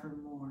love her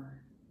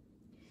more.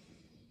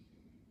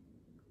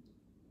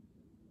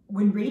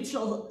 When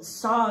Rachel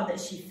saw that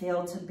she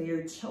failed to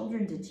bear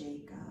children to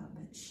Jacob,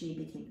 she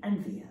became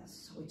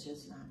envious, which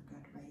is not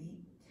good, right?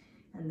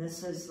 And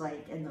this is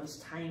like in those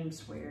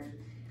times where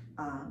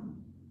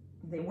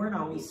they weren't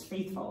always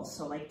faithful.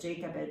 So like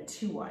Jacob had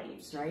 2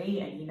 wives, right?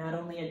 And he not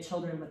only had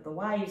children with the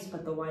wives,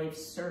 but the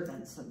wives'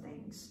 servants and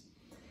things.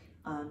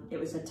 It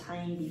was a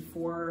time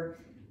before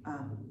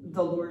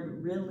the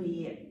Lord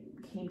really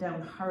came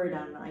down hard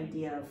on the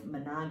idea of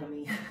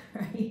monogamy,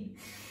 right?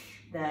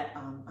 That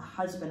a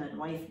husband and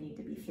wife need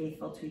to be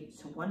faithful to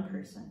one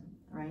person,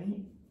 right?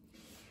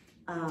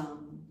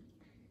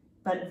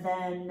 But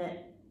then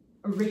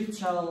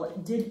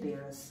Rachel did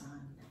bear a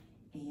son,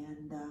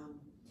 and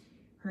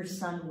her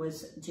son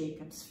was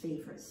Jacob's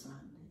favorite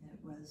son. It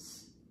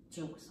was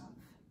Joseph.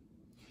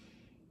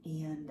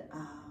 And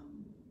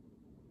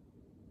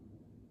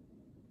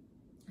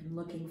I'm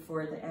looking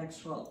for the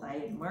actual,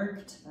 I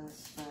marked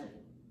this, but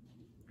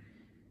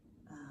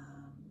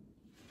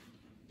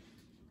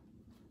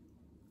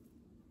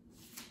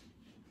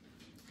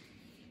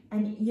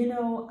and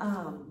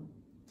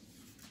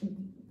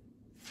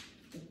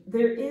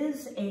there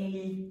is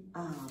a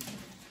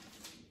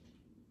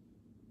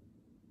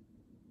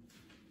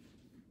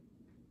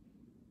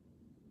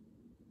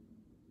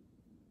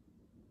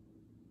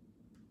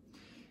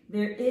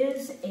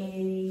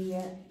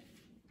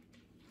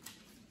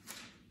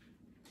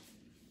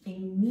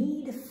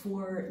need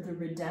for the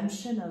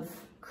redemption of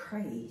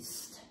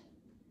Christ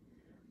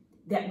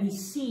that we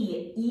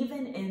see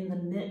even in the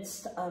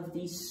midst of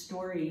these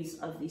stories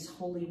of these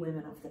holy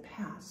women of the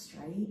past,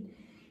 right?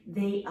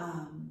 They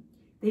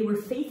were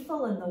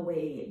faithful in the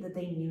way that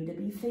they knew to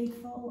be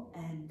faithful,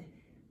 and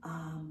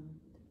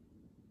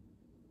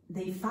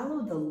they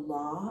followed the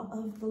law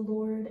of the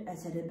Lord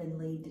as it had been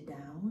laid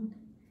down,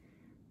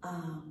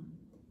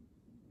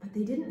 but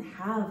they didn't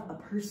have a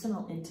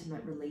personal,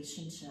 intimate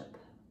relationship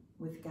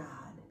with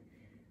God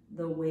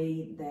the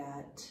way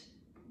that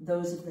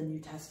those of the New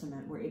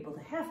Testament were able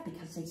to have,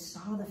 because they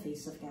saw the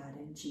face of God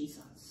in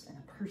Jesus in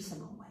a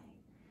personal way.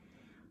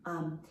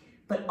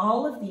 But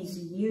all of these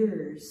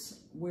years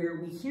where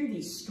we hear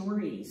these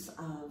stories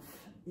of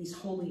these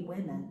holy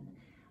women,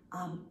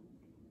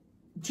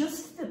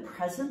 just the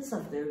presence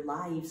of their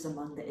lives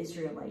among the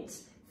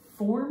Israelites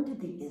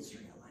formed the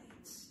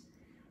Israelites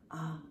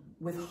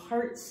with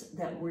hearts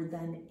that were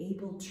then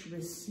able to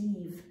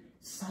receive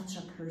such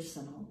a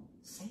personal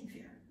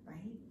Savior,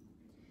 right?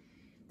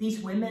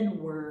 These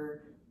women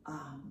were,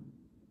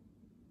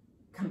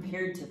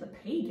 compared to the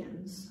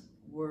pagans,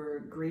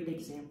 were great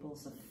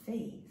examples of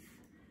faith,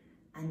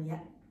 and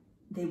yet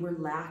they were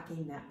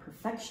lacking that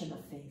perfection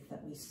of faith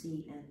that we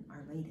see in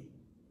Our Lady,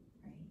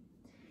 right?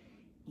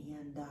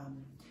 And,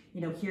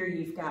 here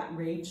you've got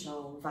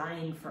Rachel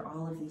vying for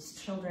all of these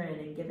children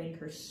and giving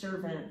her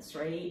servants,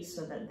 right,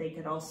 so that they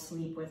could all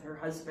sleep with her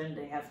husband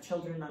to have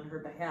children on her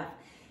behalf.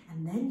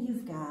 And then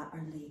you've got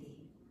Our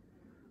Lady,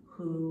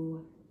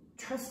 who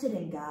trusted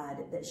in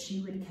God that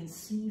she would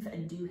conceive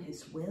and do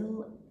his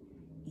will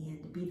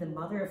and be the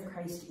mother of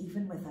Christ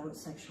even without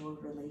sexual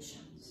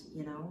relations,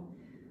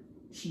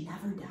 She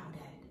never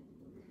doubted.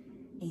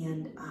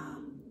 And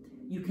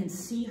you can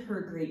see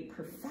her great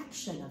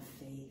perfection of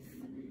faith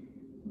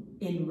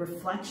in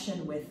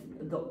reflection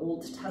with the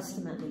Old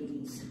Testament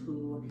ladies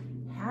who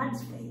had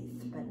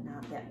faith, but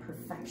not that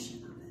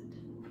perfection of it.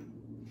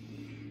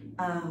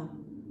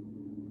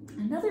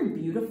 Another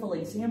beautiful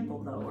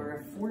example, though, or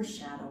a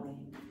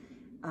foreshadowing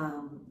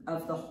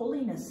of the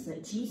holiness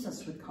that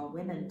Jesus would call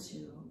women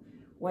to,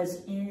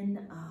 was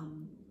in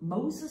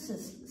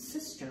Moses'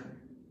 sister,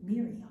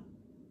 Miriam,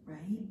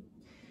 right?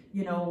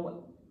 You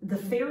know, the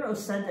Pharaoh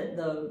said that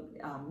the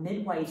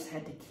midwives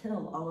had to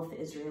kill all of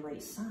the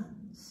Israelite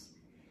sons.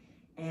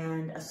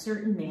 And a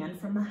certain man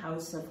from the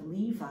house of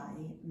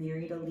Levi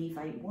married a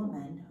Levite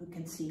woman who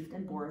conceived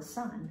and bore a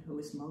son, who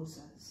was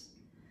Moses.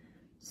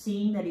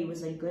 Seeing that he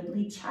was a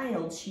goodly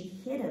child, she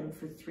hid him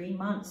for 3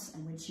 months,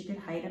 and when she could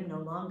hide him no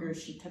longer,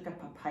 she took a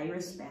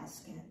papyrus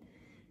basket,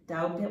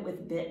 daubed it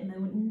with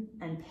bitumen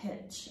and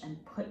pitch,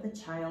 and put the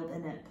child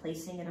in it,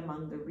 placing it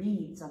among the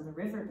reeds on the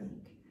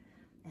riverbank.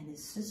 And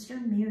his sister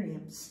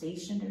Miriam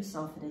stationed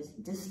herself at a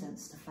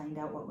distance to find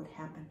out what would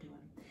happen to him.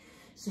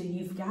 So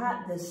you've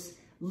got this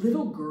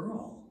little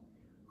girl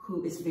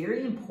who is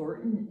very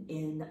important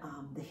in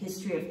the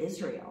history of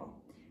Israel,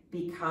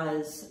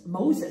 because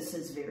Moses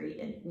is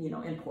very,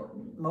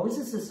 important.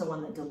 Moses is the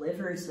one that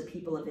delivers the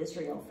people of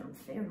Israel from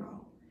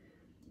Pharaoh.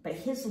 But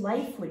his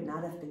life would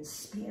not have been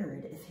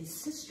spared if his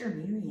sister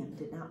Miriam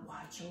did not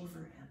watch over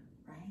him,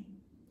 right?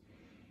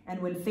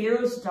 And when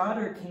Pharaoh's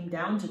daughter came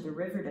down to the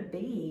river to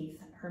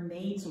bathe, her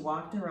maids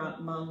walked around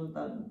among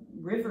the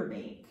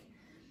riverbank,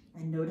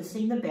 and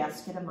noticing the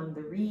basket among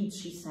the reeds,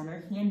 she sent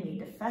her handmaid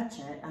to fetch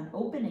it. On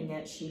opening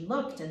it, she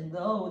looked, and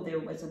though there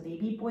was a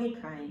baby boy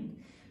crying,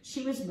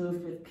 she was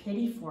moved with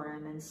pity for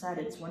him and said,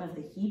 "It's one of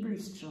the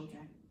Hebrews'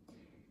 children."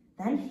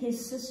 Then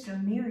his sister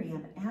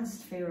Miriam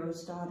asked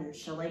Pharaoh's daughter,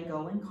 "Shall I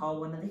go and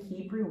call one of the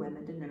Hebrew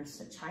women to nurse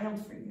the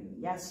child for you?"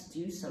 "Yes,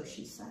 do so,"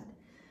 she said.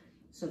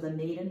 So the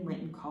maiden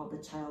went and called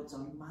the child's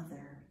own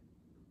mother.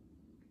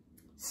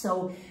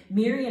 So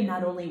Miriam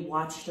not only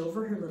watched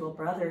over her little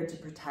brother to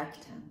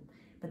protect him,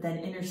 but then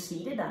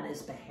interceded on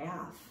his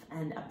behalf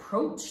and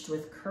approached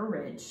with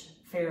courage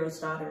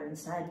Pharaoh's daughter and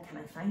said, "Can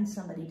I find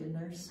somebody to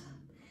nurse him?"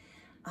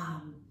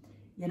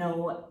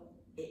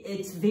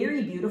 It's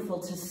very beautiful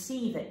to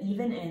see that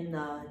even in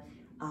the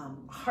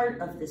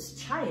heart of this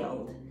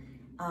child,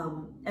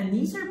 and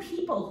these are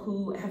people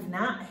who have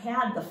not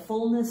had the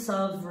fullness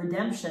of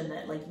redemption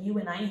that like you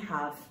and I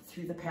have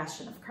through the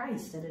passion of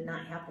Christ. It had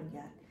not happened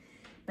yet.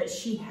 But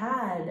she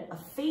had a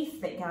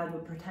faith that God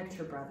would protect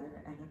her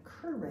brother and a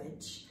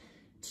courage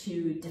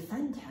to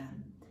defend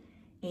him.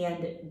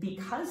 And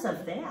because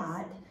of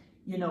that,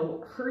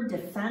 her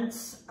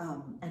defense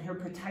and her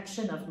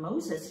protection of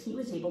Moses, he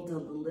was able to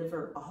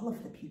deliver all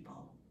of the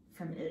people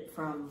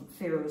from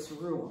Pharaoh's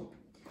rule.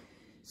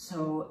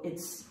 So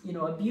it's,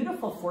 a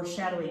beautiful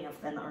foreshadowing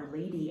of then Our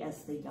Lady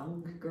as the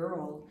young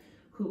girl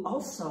who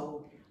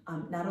also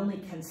not only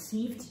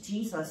conceived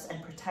Jesus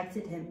and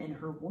protected him in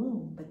her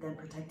womb, but then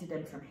protected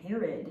him from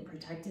Herod,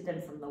 protected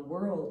him from the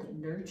world,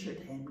 nurtured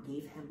him,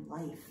 gave him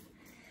life,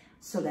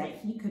 so that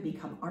he could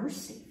become our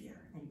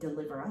Savior and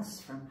deliver us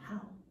from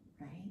hell,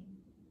 right?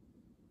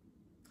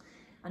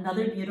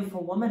 Another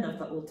beautiful woman of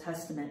the Old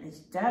Testament is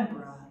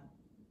Deborah.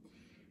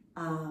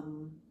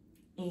 And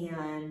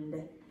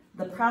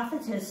the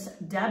prophetess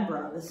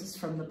Deborah, this is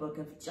from the book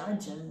of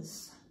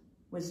Judges,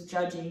 was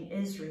judging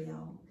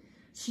Israel.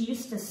 She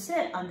used to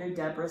sit under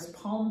Deborah's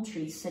palm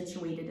tree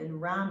situated in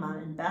Ramah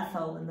and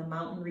Bethel in the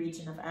mountain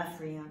region of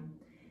Ephraim.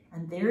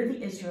 And there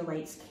the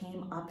Israelites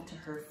came up to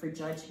her for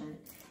judgment.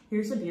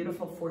 Here's a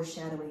beautiful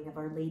foreshadowing of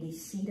Our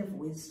Lady's seat of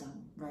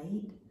wisdom,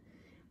 right?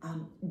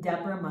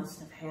 Deborah must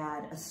have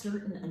had a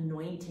certain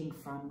anointing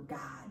from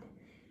God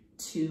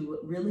to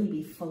really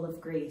be full of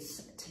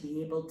grace, to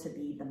be able to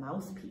be the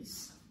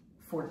mouthpiece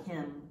for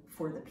him,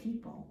 for the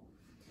people.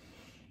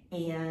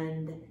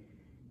 And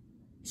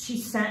she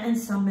sent and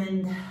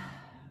summoned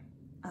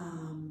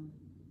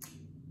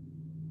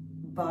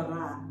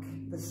Barak,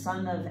 the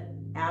son of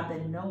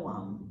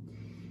Abinoam,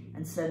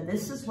 and said,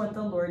 "This is what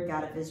the Lord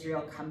God of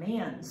Israel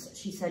commands."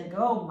 She said,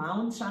 "Go,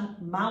 march on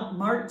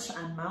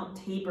Mount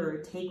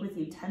Tabor, take with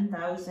you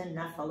 10,000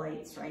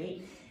 Nephilites,"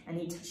 right?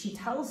 And she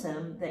tells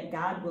him that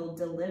God will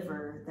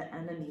deliver the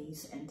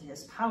enemies into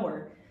his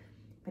power,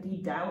 but he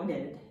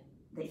doubted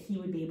that he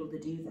would be able to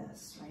do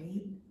this,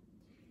 right?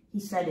 He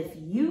said, "If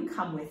you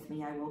come with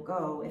me, I will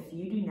go. If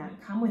you do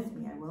not come with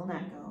me, I will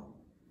not go."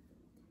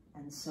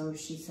 And so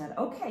she said,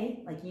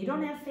 "Okay, like you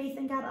don't have faith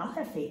in God, I'll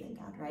have faith in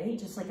God," right?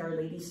 Just like Our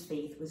Lady's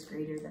faith was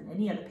greater than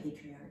any of the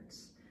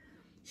patriarchs.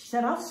 She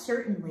said, "I'll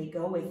certainly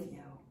go with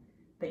you,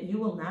 but you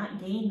will not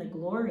gain the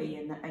glory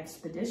in the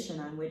expedition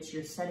on which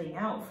you're setting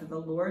out, for the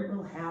Lord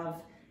will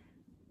have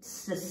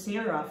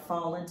Sisera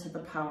fall into the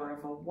power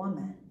of a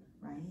woman,"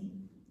 right?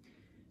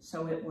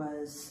 So it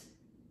was,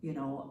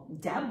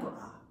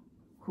 Deborah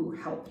who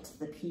helped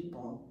the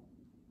people.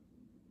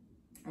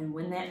 And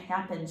when that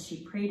happened,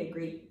 she prayed a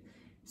great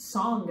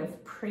song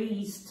of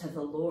praise to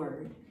the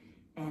Lord,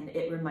 And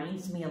it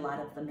reminds me a lot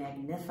of the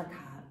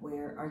Magnificat,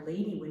 where Our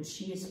Lady, when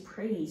she is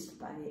praised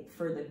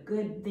for the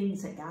good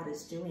things that God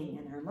is doing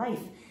in her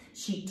life,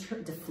 she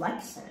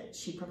deflects it.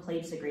 She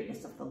proclaims the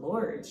greatness of the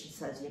Lord. She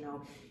says,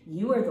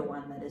 you are the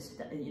one that has,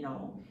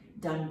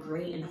 done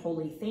great and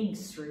holy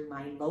things through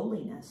my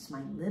lowliness,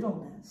 my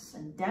littleness.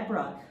 And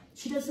Deborah,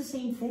 she does the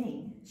same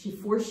thing. She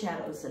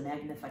foreshadows the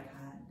Magnificat.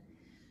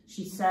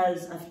 She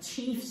says, of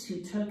chiefs who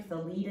took the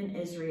lead in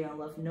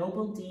Israel, of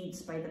noble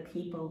deeds by the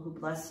people who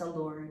bless the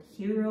Lord,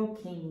 hero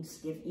kings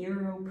give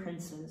ear, O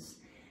princes.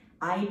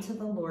 I to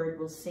the Lord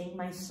will sing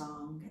my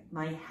song,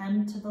 my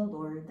hymn to the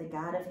Lord, the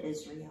God of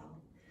Israel.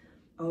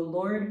 O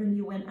Lord, when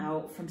you went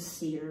out from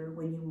Seir,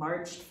 when you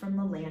marched from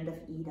the land of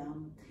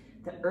Edom,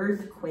 the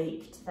earth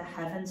quaked, the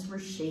heavens were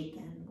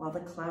shaken, while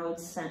the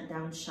clouds sent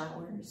down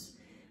showers.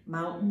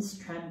 Mountains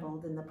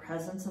trembled in the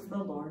presence of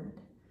the Lord,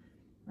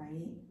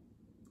 right?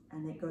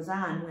 And it goes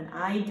on, when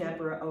I,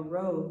 Deborah,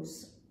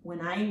 arose,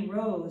 when I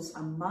rose,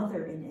 a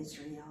mother in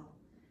Israel,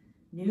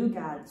 new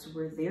gods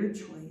were their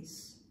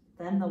choice.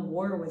 Then the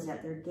war was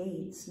at their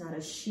gates. Not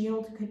a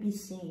shield could be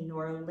seen,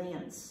 nor a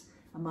lance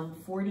among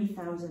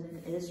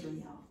 40,000 in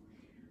Israel.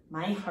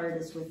 My heart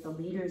is with the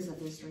leaders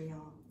of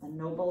Israel, the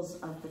nobles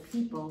of the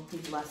people who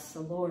bless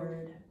the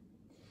Lord.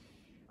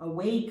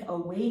 Awake,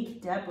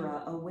 awake,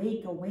 Deborah,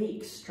 awake,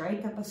 awake,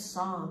 strike up a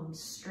song,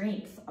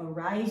 strength,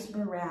 arise,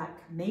 Barak,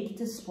 make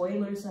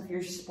despoilers of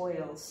your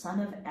spoils,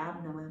 son of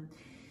Absalom.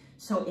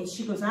 So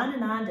she goes on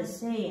to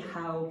say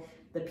how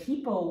the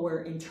people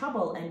were in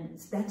trouble, and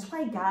that's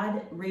why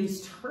God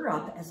raised her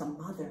up as a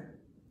mother.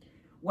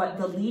 What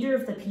the leader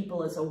of the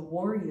people as a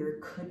warrior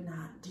could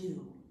not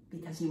do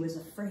because he was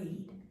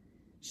afraid,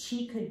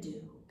 she could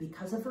do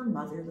because of her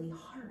motherly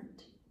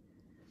heart.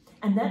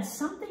 And that's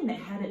something that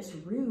had its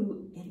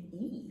root in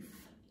Eve.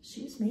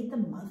 She was made the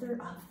mother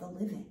of the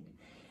living.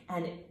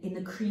 And in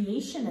the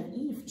creation of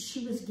Eve,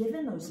 she was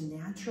given those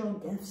natural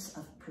gifts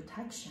of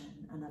protection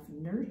and of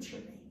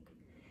nurturing.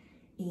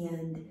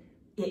 And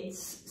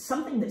it's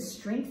something that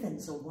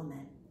strengthens a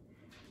woman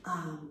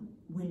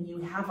when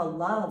you have a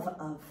love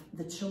of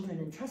the children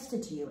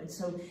entrusted to you. And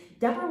so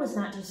Deborah was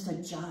not just a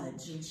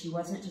judge, and she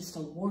wasn't just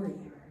a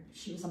warrior.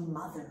 She was a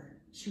mother.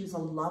 She was a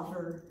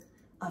lover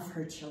of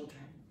her children.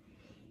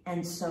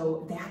 And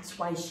so that's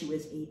why she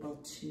was able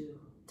to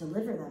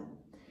deliver them.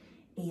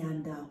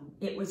 And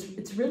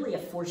it's really a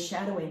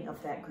foreshadowing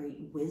of that great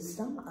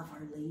wisdom of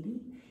Our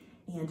Lady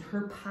and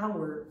her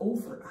power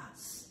over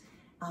us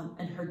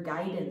and her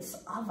guidance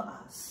of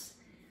us.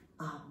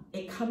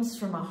 It comes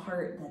from a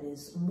heart that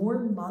is more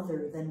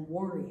mother than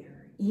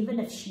warrior, even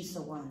if she's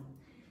the one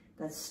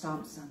that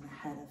stomps on the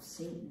head of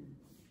Satan.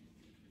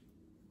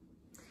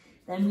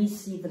 Then we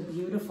see the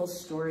beautiful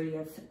story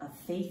of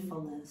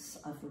faithfulness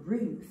of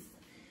Ruth.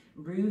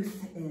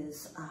 Ruth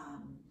is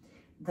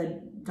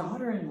the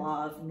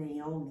daughter-in-law of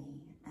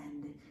Naomi,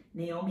 and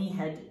Naomi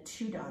had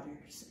two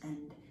daughters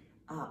and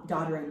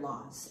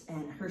daughter-in-laws,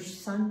 and her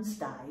sons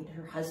died,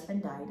 her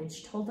husband died, and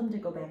she told them to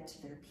go back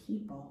to their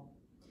people.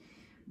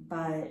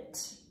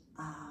 But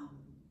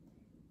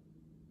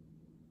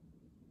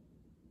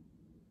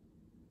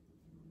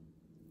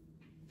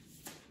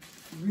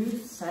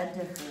Ruth said to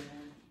her,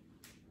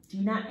 do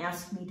not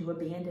ask me to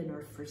abandon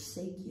or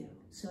forsake you.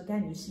 So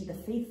again, you see the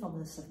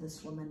faithfulness of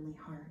this womanly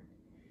heart.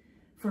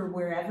 For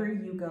wherever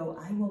you go,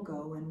 I will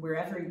go, and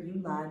wherever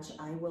you lodge,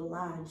 I will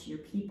lodge. Your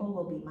people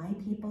will be my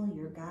people,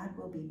 your God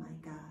will be my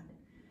God.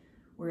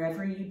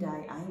 Wherever you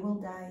die, I will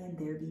die, and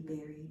there be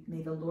buried.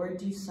 May the Lord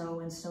do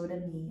so, and so to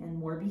me, and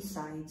more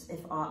besides, if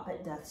aught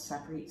but death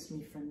separates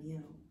me from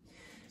you.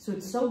 So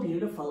it's so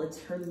beautiful.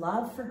 It's her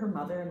love for her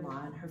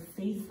mother-in-law and her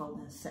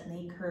faithfulness that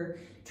make her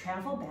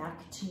travel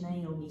back to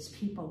Naomi's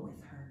people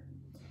with her.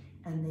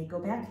 And they go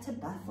back to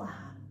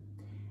Bethlehem.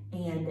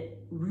 And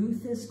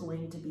Ruth is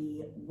going to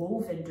be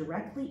woven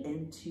directly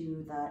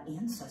into the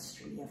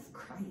ancestry of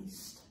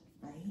Christ,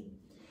 right?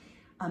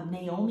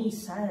 Naomi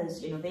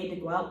says, they had to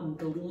go out and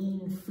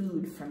glean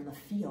food from the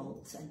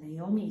fields. And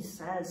Naomi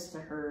says to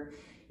her,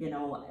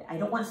 I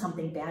don't want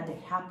something bad to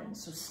happen.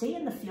 So stay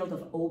in the field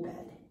of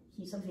Obed.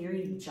 He's a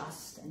very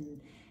just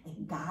and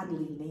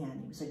godly man.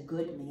 He was a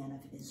good man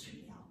of Israel.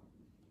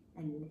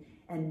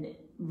 And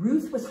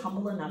Ruth was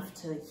humble enough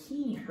to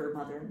heed her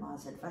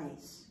mother-in-law's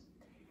advice.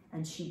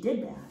 And she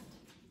did that.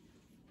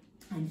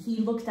 And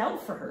he looked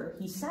out for her.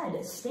 He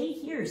said, stay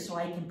here so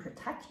I can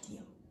protect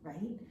you,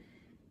 right?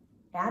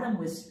 Adam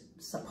was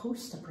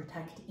supposed to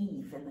protect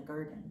Eve in the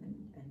garden,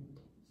 and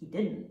he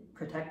didn't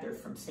protect her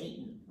from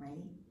Satan,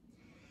 right?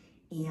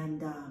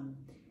 And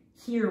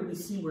here we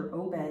see where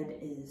Obed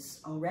is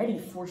already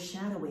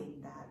foreshadowing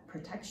that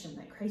protection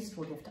that Christ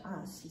will give to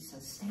us. He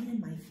says, stay in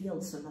my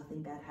field so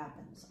nothing bad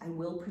happens. I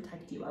will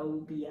protect you. I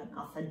will be an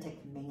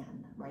authentic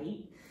man,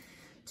 right?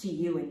 To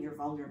you and your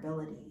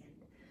vulnerability.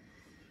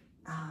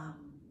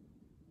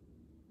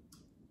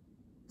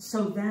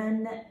 So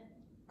then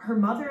her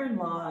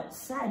mother-in-law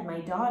said, my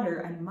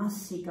daughter, I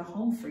must seek a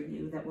home for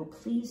you that will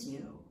please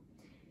you.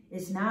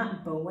 Is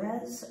not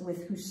Boaz,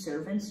 with whose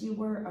servants you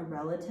were, a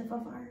relative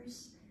of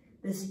ours?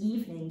 This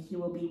evening he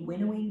will be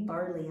winnowing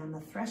barley on the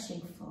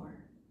threshing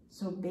floor.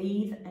 So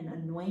bathe and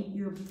anoint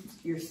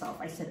yourself.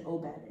 I said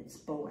Obed, it's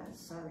Boaz,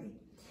 sorry.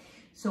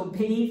 So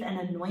bathe and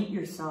anoint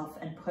yourself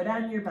and put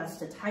on your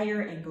best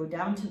attire and go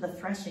down to the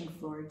threshing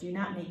floor. Do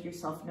not make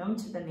yourself known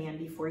to the man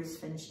before he's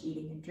finished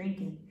eating and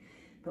drinking.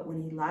 But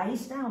when he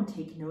lies down,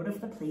 take note of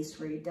the place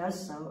where he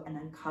does so and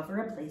uncover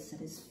a place at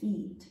his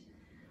feet.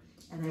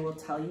 And I will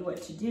tell you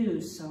what to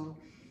do. So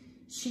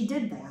she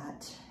did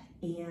that.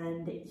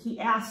 And he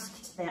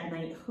asked that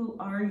night, who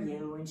are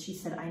you? And she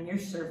said, I'm your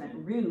servant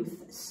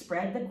Ruth.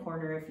 Spread the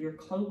corner of your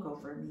cloak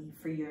over me,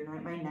 for you're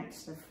not my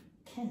next of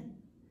kin.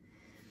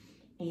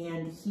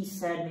 And he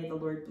said, may the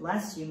Lord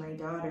bless you, my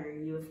daughter.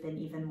 You have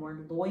been even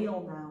more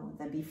loyal now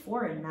than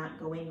before in not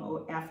going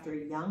after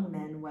young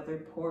men, whether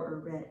poor or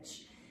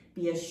rich.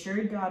 Be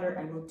assured, daughter,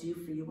 I will do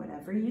for you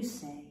whatever you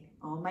say.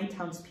 All my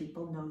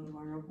townspeople know you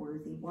are a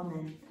worthy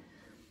woman.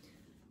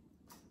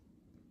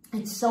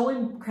 It's so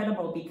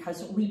incredible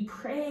because we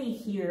pray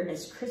here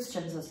as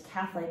Christians, as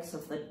Catholics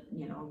of the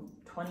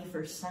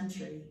 21st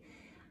century,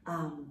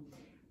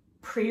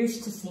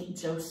 prayers to Saint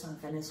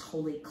Joseph and his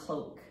holy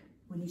cloak.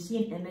 When you see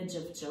an image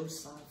of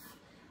Joseph,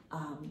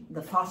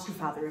 the foster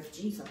father of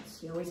Jesus,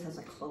 he always has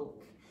a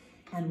cloak.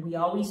 And we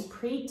always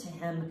pray to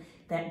him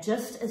that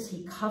just as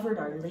he covered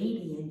Our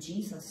Lady and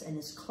Jesus in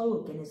his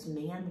cloak and his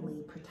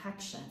manly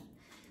protection,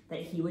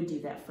 that he would do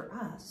that for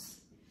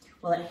us.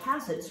 Well, it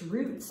has its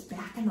roots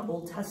back in the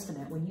Old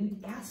Testament. When you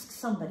ask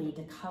somebody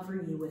to cover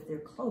you with their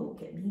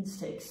cloak, it means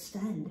to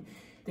extend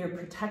their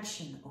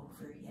protection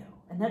over you.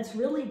 And that's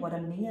really what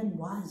a man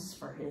was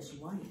for his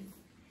wife.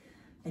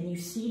 And you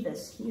see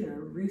this here.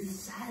 Ruth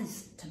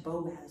says to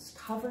Boaz,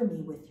 cover me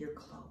with your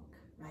cloak,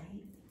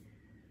 right?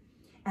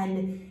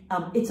 And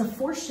it's a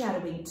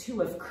foreshadowing,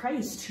 too, of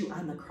Christ, who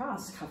on the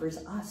cross covers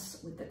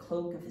us with the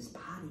cloak of his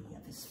body,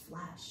 of his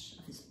flesh,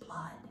 of his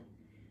blood,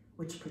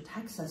 which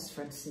protects us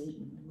from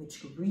Satan,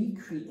 which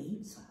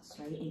recreates us,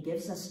 right, and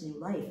gives us new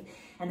life.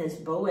 And as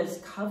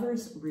Boaz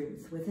covers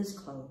Ruth with his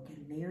cloak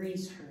and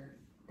marries her,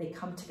 they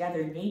come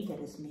together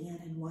naked as man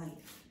and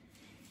wife.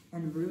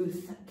 And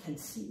Ruth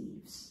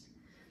conceives,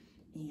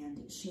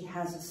 and she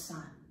has a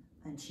son,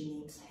 and she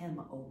names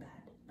him Obed,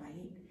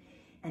 right?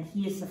 And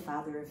he is the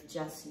father of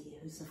Jesse,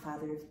 who's the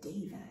father of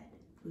David,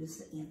 who is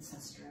the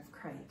ancestor of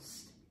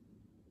Christ.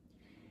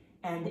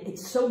 And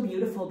it's so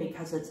beautiful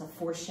because it's a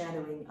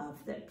foreshadowing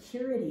of the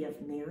purity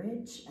of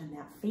marriage and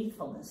that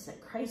faithfulness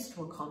that Christ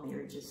will call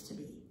marriages to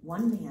be.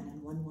 One man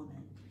and one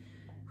woman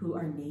who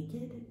are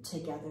naked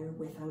together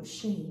without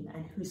shame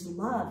and whose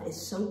love is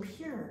so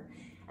pure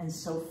and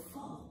so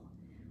full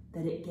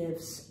that it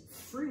gives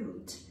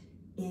fruit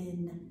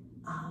in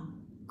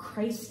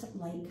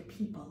Christ-like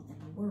people in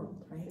the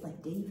world, right?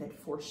 Like David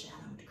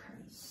foreshadowed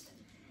Christ.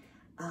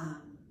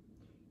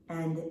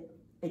 And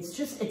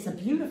it's a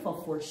beautiful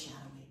foreshadowing,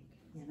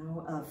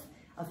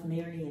 of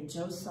Mary and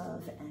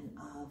Joseph and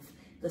of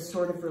the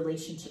sort of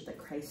relationship that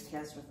Christ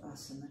has with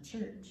us in the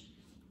church.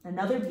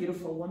 Another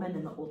beautiful woman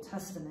in the Old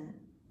Testament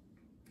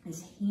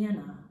is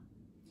Hannah.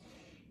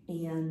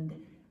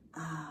 And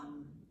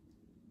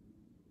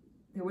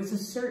there was a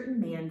certain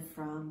man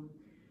from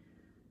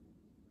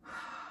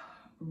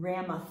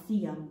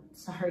Ramathaim,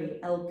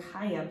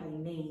 Elkiah by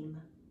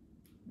name.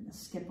 I'm going to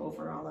skip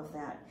over all of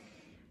that.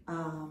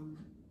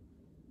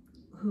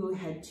 Who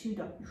had two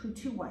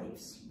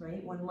wives,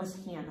 right? One was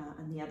Hannah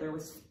and the other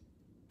was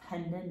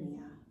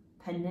Peninnah.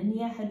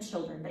 Peninnah had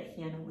children, but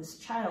Hannah was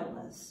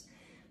childless.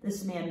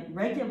 This man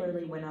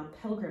regularly went on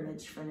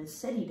pilgrimage from his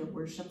city to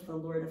worship the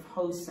Lord of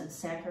hosts and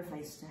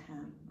sacrifice to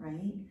him,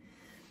 right?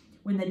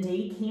 When the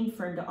day came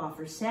for him to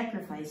offer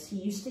sacrifice, he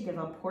used to give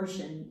a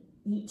portion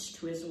each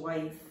to his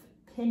wife,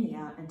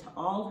 Peninnah, and to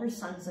all her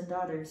sons and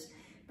daughters,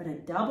 but a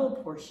double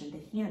portion to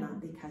Hannah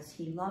because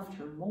he loved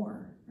her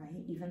more,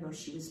 right? Even though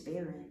she was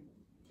barren.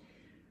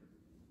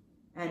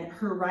 And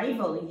her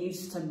rival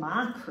used to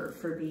mock her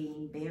for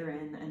being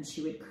barren, and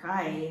she would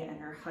cry, and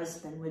her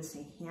husband would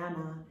say,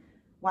 Hannah,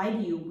 why do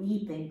you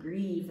weep and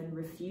grieve and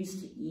refuse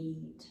to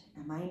eat?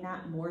 Am I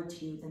not more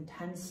to you than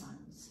 10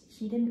 sons?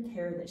 He didn't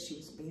care that she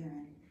was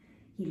barren.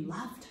 He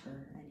loved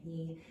her,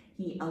 and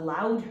he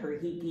allowed her,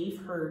 he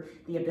gave her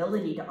the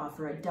ability to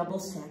offer a double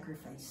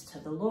sacrifice to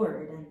the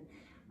Lord, and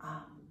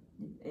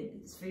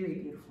it's very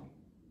beautiful.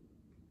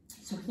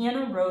 So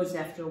Hannah rose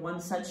after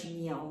one such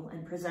meal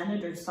and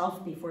presented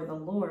herself before the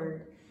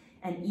Lord.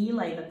 And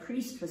Eli, the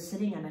priest, was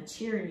sitting on a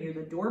chair near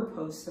the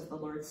doorpost of the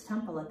Lord's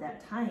temple at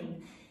that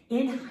time.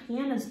 In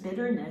Hannah's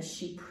bitterness,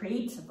 she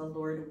prayed to the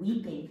Lord,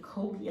 weeping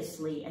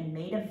copiously, and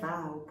made a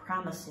vow,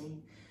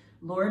 promising,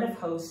 Lord of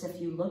hosts,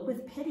 if you look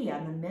with pity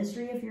on the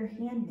misery of your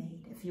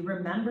handmaid, if you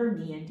remember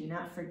me and do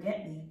not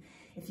forget me,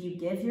 if you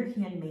give your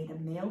handmaid a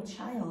male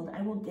child,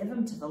 I will give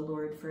him to the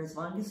Lord for as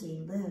long as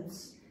he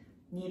lives.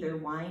 Neither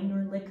wine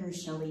nor liquor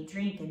shall he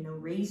drink, and no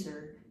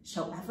razor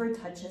shall ever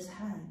touch his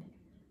head.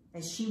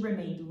 As she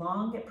remained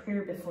long at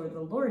prayer before the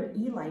Lord,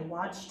 Eli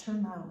watched her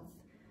mouth,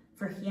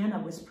 for Hannah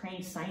was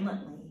praying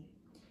silently.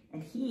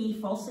 And he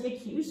falsely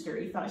accused her.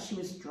 He thought she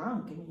was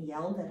drunk, and he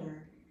yelled at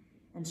her.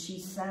 And she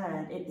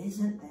said, it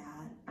isn't that.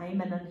 I am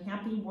an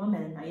unhappy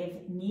woman. I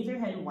have neither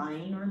had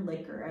wine nor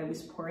liquor. I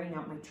was pouring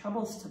out my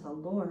troubles to the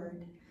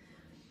Lord.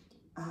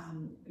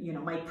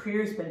 My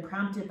prayer has been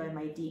prompted by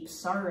my deep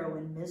sorrow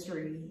and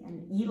misery.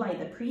 And Eli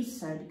the priest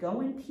said,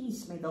 go in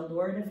peace. May the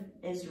Lord of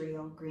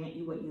Israel grant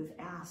you what you've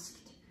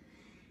asked.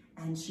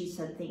 And she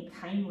said, think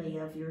kindly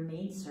of your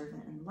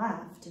maidservant, and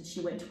left. And she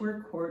went to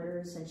her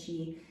quarters, and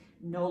she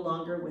no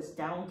longer was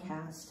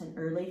downcast. And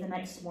early the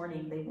next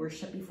morning, they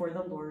worshiped before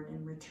the Lord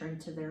and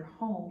returned to their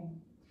home.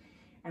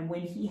 And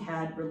when he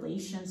had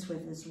relations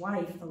with his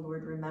wife, the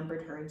Lord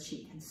remembered her, and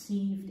she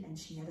conceived, and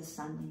she had a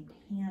son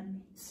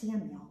named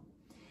Samuel.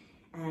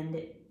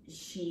 And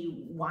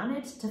she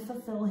wanted to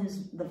fulfill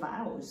the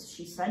vows.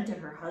 She said to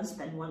her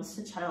husband, once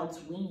the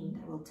child's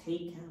weaned, I will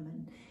take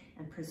him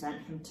and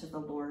present him to the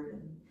Lord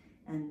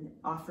and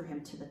offer him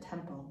to the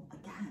temple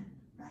again,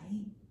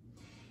 right?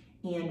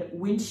 And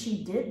when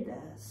she did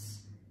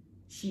this,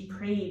 she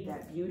prayed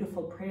that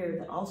beautiful prayer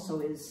that also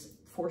is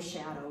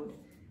foreshadowing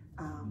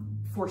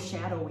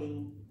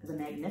the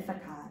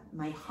Magnificat.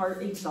 My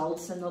heart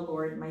exalts in the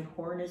Lord. My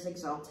horn is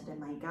exalted in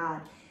my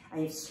God. I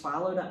have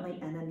swallowed up my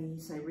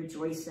enemies. I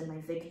rejoice in my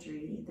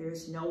victory. There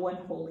is no one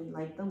holy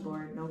like the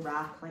Lord, no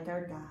rock like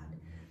our God.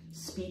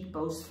 Speak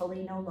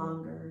boastfully no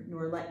longer,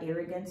 nor let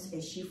arrogance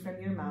issue from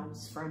your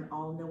mouths, for an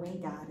all-knowing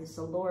God is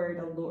the Lord,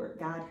 a Lord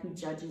God who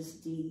judges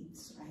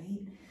deeds,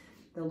 right?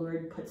 The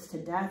Lord puts to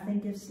death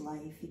and gives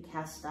life. He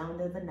casts down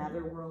to the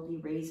netherworld. He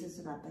raises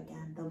it up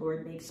again. The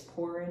Lord makes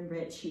poor and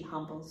rich. He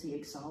humbles, he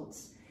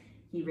exalts.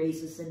 He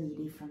raises the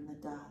needy from the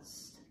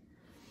dust.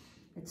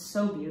 It's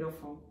so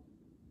beautiful.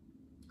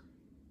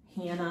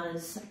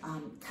 Hannah's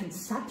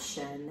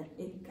conception,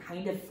 it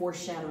kind of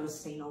foreshadows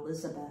St.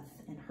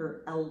 Elizabeth in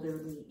her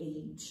elderly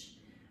age,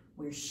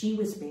 where she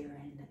was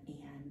barren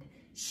and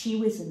she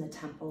was in the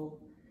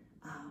temple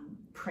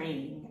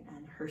praying,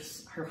 and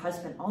her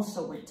husband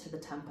also went to the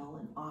temple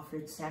and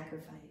offered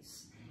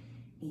sacrifice.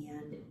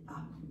 And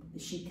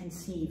she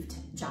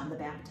conceived John the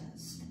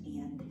Baptist,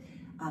 and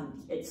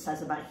it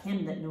says about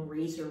him that no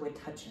razor would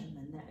touch him,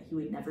 and that he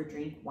would never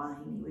drink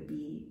wine. He would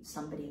be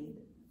somebody,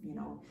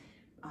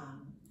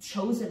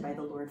 chosen by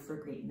the Lord for a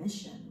great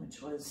mission,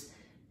 which was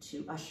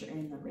to usher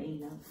in the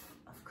reign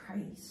of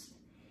Christ.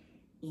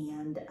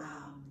 And,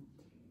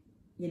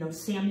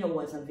 Samuel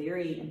was a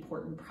very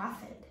important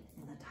prophet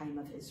in the time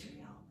of Israel.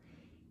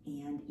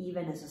 And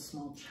even as a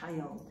small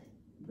child,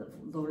 the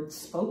Lord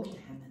spoke to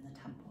him in the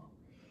temple.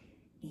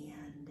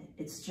 And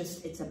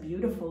it's a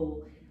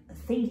beautiful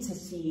thing to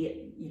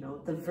see,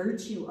 the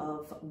virtue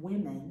of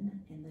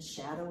women in the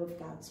shadow of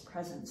God's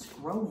presence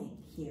growing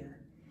here.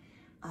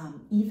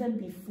 Even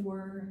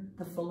before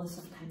the fullness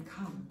of time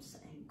comes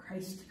and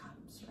Christ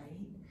comes,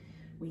 right?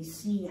 We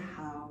see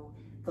how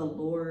the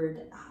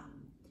Lord,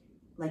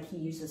 like he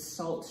uses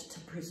salt to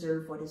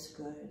preserve what is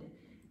good.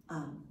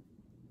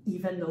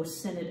 Even though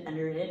sin had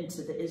entered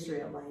into the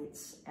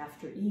Israelites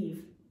after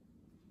Eve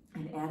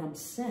and Adam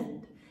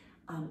sinned,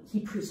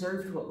 he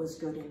preserved what was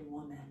good in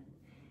woman.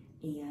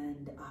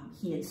 And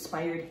he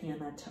inspired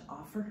Hannah to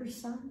offer her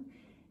son,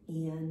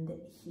 and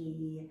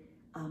he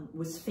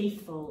was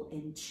faithful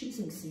in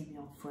choosing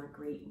Samuel for a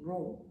great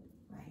role,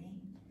 right?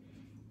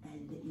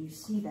 And you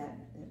see that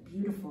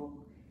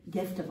beautiful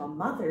gift of a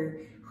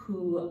mother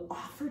who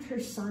offered her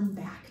son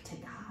back to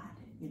God,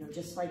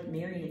 just like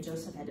Mary and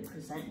Joseph had to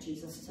present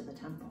Jesus to the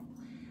temple.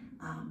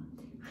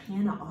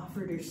 Hannah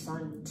offered her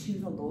son to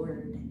the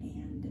Lord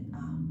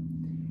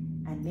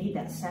and made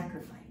that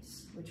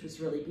sacrifice, which was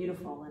really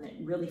beautiful, and it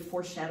really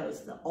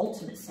foreshadows the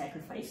ultimate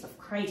sacrifice of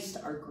Christ,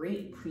 our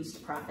great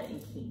priest, prophet,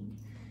 and king,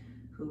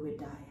 who would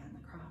die on the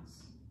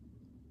cross.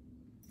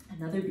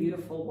 Another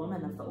beautiful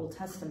woman of the Old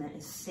Testament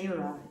is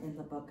Sarah in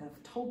the book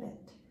of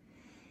Tobit.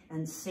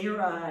 And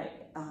Sarah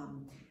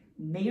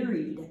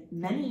married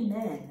many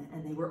men,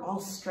 and they were all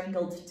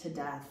strangled to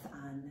death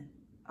on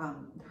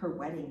her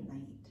wedding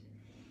night.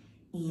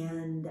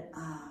 And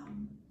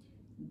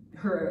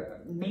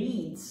her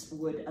maids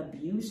would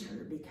abuse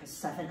her because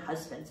 7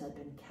 husbands had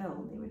been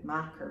killed. They would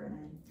mock her,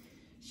 and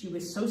she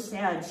was so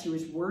sad. She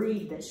was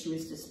worried that she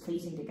was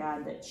displeasing to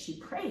God that she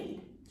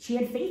prayed. She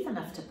had faith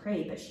enough to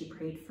pray, but she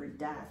prayed for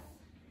death.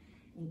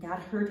 And God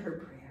heard her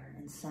prayer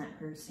and sent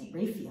her St.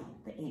 Raphael,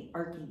 the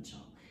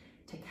archangel,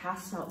 to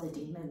cast out the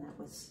demon that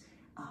was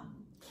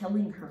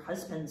killing her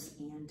husbands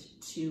and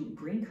to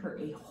bring her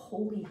a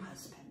holy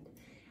husband,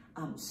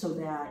 so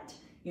that,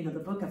 the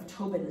book of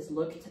Tobit is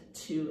looked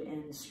to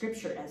in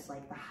scripture as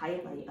like the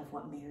highlight of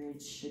what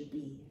marriage should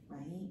be,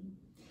 right?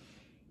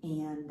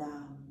 And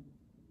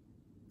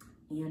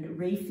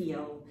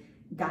Raphael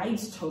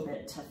guides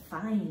Tobit to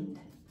find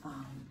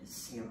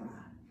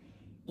Sarah,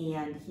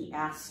 and he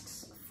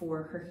asks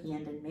for her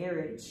hand in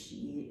marriage.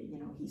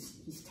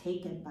 He's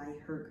taken by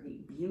her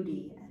great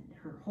beauty and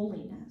her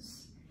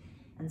holiness.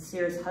 And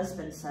Sarah's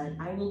husband said,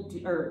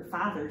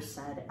 father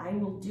said, I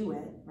will do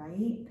it,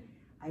 right?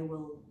 I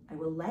will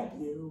let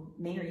you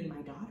marry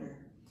my daughter.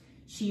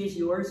 She is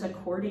yours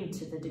according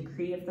to the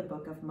decree of the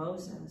book of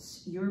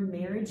Moses. Your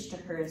marriage to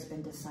her has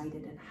been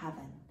decided in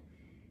heaven.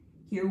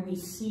 Here we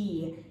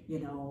see,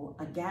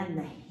 again,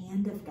 the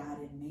hand of God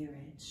in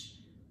marriage,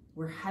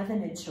 where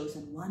heaven had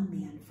chosen one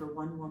man for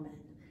one woman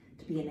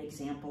to be an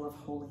example of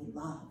holy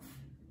love.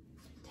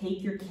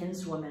 Take your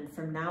kinswoman.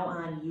 From now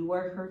on, you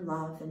are her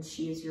love, and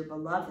she is your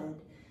beloved.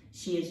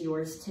 She is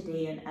yours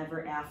today and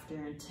ever after.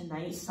 And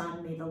tonight,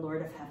 son, may the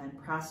Lord of heaven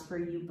prosper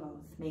you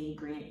both. May he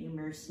grant you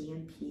mercy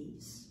and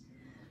peace.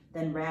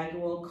 Then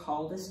Raguel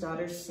called his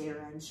daughter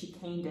Sarah, and she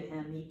came to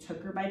him. He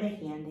took her by the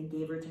hand and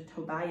gave her to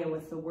Tobiah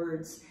with the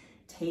words,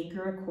 take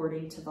her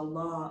according to the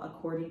law,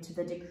 according to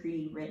the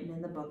decree written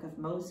in the book of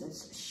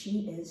Moses.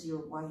 She is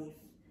your wife.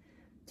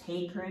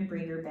 Take her and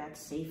bring her back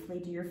safely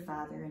to your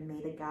father, and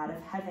may the God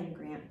of heaven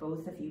grant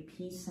both of you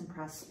peace and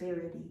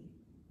prosperity,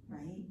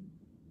 right?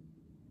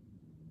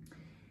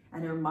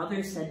 And her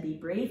mother said, be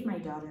brave, my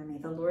daughter. May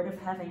the Lord of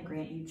heaven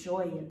grant you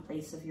joy in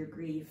place of your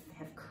grief.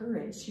 Have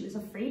courage. She was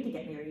afraid to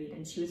get married,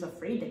 and she was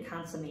afraid to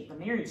consummate the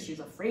marriage. She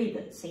was afraid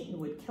that Satan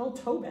would kill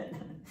Tobit,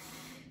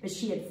 but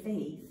she had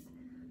faith.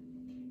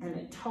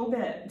 And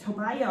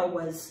Tobiah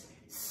was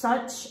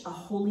such a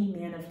holy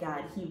man of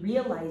God. He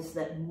realized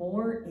that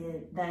more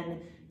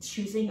than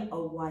choosing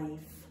a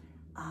wife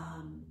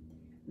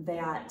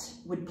that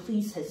would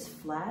please his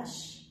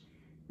flesh,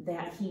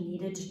 that he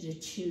needed to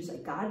choose a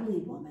godly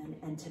woman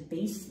and to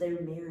base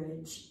their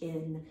marriage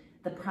in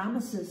the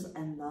promises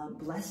and the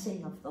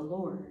blessing of the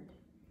Lord.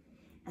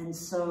 And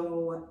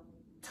so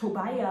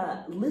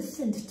Tobiah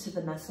listened to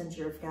the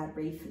messenger of God,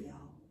 Raphael,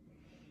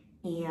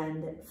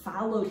 and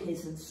followed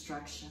his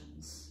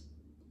instructions.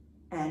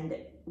 And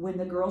when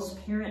the girl's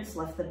parents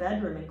left the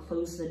bedroom and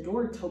closed the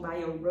door,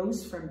 Tobiah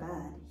rose from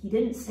bed. He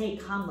didn't say,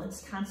 come,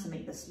 let's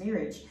consummate this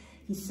marriage.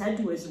 He said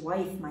to his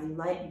wife, my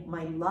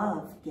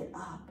love, get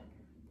up.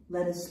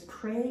 Let us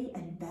pray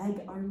and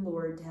beg our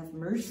Lord to have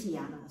mercy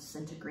on us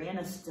and to grant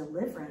us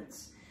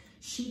deliverance.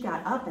 She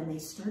got up and they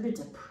started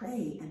to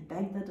pray and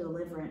beg the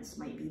deliverance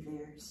might be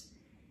theirs.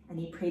 And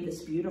he prayed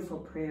this beautiful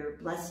prayer.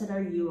 Blessed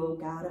are you, O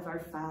God of our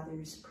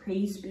fathers.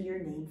 Praise be your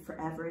name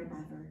forever and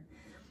ever.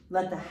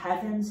 Let the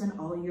heavens and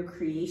all your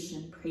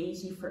creation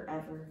praise you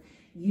forever.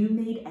 You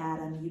made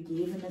Adam. You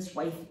gave him his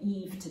wife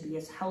Eve to be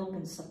his help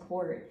and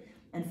support.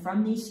 And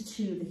from these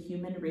two, the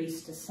human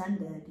race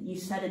descended. You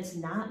said it's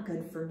not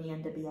good for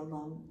man to be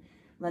alone.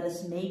 Let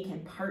us make him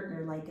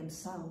partner like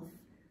himself.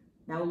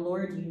 Now,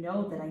 Lord, you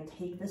know that I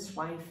take this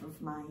wife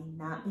of mine,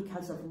 not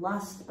because of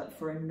lust, but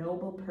for a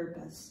noble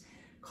purpose.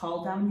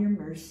 Call down your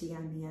mercy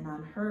on me and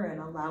on her, and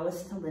allow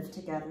us to live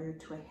together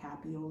to a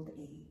happy old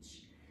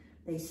age.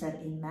 They said,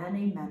 amen,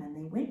 amen, and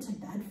they went to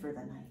bed for the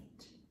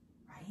night,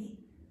 right?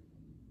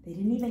 They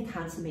didn't even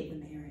consummate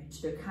the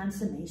marriage. Their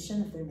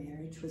consummation of their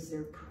marriage was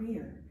their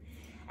prayer.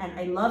 And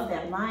I love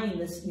that line,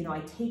 this, I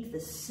take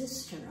this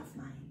sister of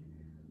mine.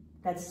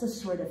 That's the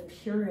sort of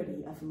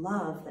purity of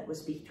love that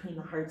was between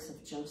the hearts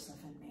of Joseph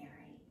and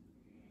Mary.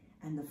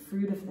 And the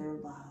fruit of their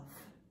love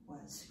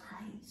was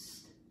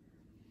Christ.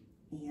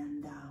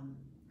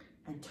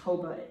 And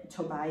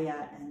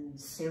Tobiah and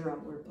Sarah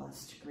were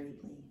blessed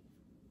greatly.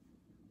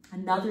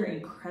 Another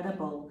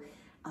incredible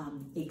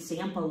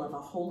example of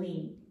a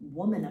holy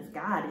woman of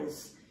God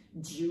is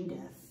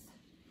Judith.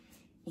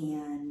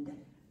 And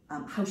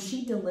how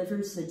she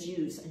delivers the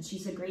Jews, and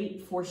she's a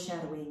great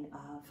foreshadowing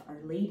of Our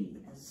Lady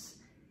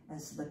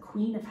as the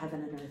Queen of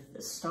heaven and earth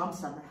that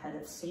stomps on the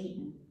head of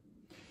Satan.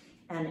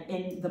 And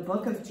in the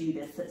book of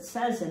Judith, it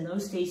says, in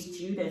those days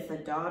Judith,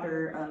 a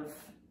daughter of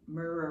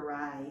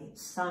Merari,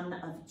 son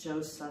of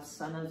Joseph,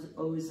 son of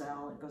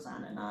Ozel, it goes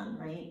on,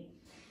 right?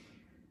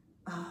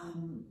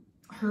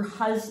 Her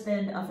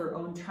husband of her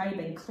own tribe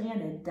and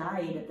clan had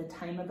died at the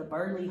time of the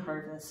barley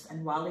harvest,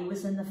 and while he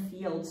was in the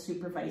field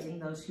supervising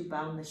those who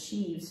bound the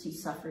sheaves, he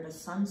suffered a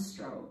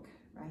sunstroke,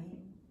 right?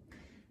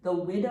 The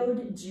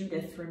widowed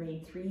Judith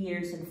remained 3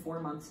 years and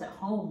 4 months at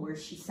home, where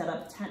she set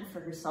up tent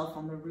for herself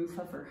on the roof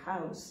of her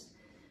house.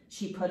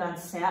 She put on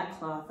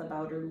sackcloth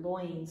about her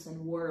loins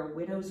and wore a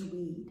widow's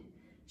weed.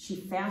 She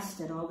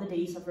fasted all the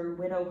days of her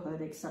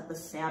widowhood except the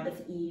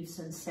Sabbath eves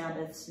and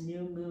Sabbaths,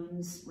 new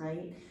moons,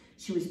 right?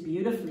 She was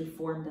beautifully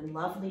formed and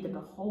lovely to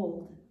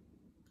behold.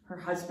 Her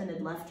husband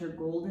had left her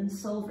gold and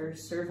silver,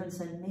 servants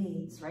and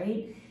maids,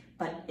 right?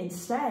 But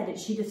instead,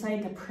 she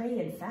decided to pray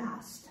and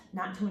fast,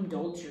 not to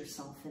indulge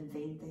herself in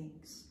vain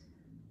things.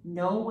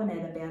 No one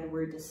had a bad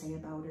word to say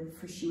about her,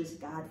 for she was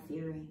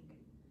God-fearing.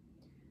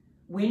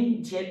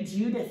 When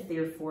Judith,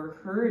 therefore,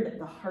 heard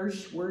the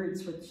harsh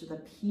words which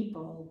the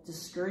people,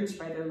 discouraged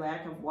by their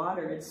lack of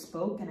water, had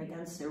spoken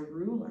against their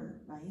ruler,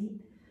 right?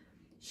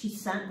 She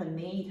sent the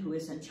maid who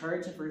was in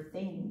charge of her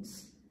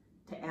things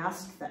to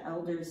ask the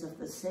elders of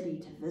the city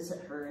to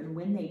visit her, and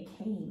when they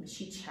came,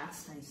 she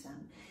chastised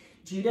them.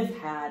 Judith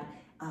had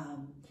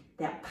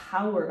that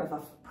power of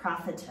a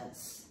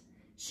prophetess.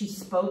 She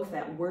spoke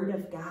that word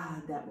of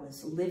God that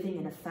was living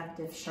and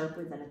effective,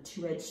 sharper than a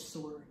two-edged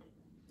sword.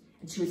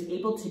 And she was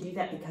able to do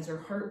that because her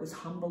heart was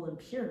humble and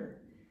pure,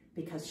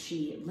 because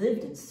she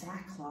lived in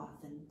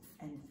sackcloth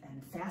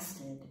and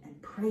fasted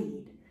and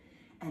prayed.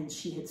 And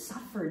she had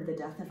suffered the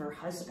death of her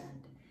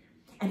husband.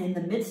 And in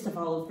the midst of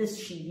all of this,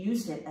 she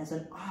used it as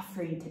an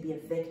offering to be a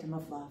victim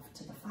of love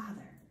to the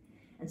Father.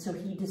 And so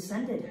he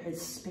descended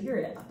his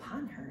Spirit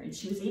upon her, and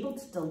she was able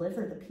to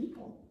deliver the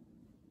people.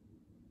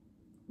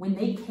 When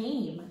they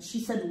came,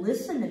 she said,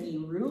 "Listen to me,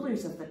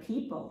 rulers of the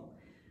people.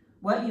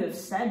 What you have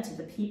said to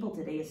the people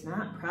today is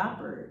not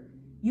proper.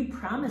 You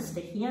promised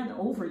to hand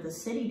over the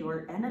city to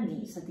our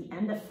enemies at the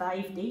end of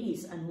 5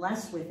 days,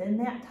 unless within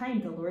that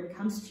time the Lord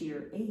comes to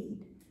your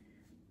aid.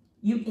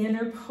 You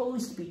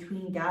interposed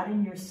between God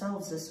and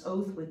yourselves this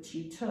oath which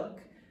you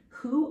took.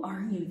 Who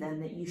are you then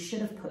that you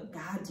should have put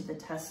God to the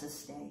test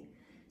this day,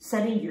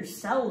 setting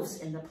yourselves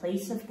in the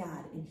place of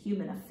God in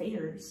human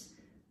affairs?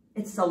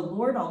 It's the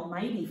Lord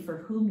Almighty for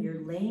whom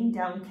you're laying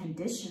down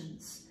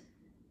conditions.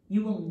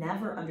 You will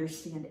never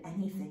understand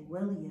anything,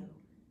 will you?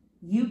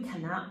 You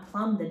cannot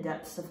plumb the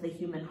depths of the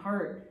human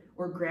heart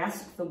or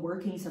grasp the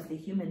workings of the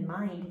human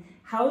mind.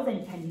 How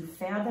then can you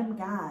fathom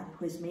God,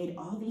 who has made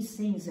all these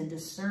things, and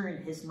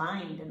discern his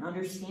mind and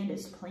understand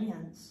his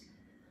plans?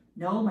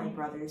 No, my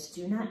brothers,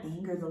 do not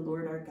anger the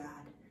Lord our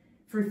God.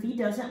 For if he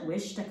doesn't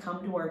wish to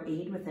come to our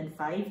aid within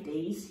 5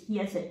 days, he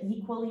has it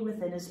equally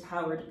within his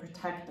power to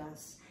protect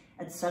us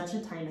at such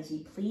a time as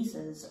he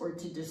pleases, or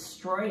to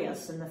destroy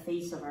us in the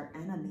face of our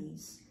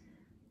enemies.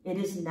 It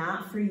is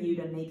not for you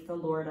to make the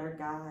Lord our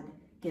God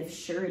give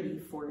surety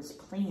for his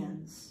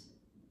plans,"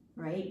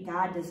 right?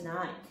 God does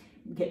not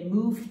get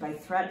moved by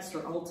threats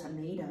or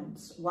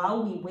ultimatums.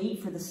 While we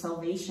wait for the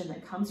salvation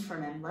that comes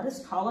from him, let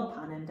us call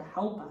upon him to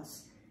help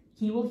us.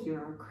 He will hear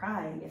our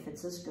cry if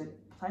it's his good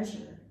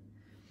pleasure.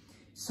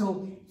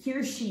 So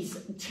here she's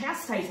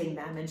chastising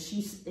them, and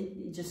she's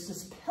just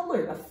this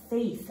pillar of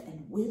faith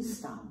and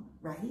wisdom,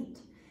 right?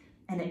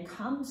 And it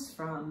comes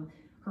from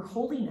her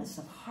holiness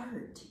of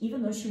heart,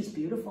 even though she was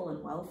beautiful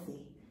and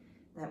wealthy,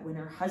 that when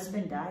her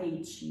husband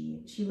died,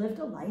 she lived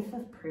a life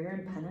of prayer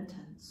and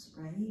penitence,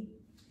 right?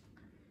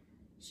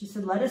 She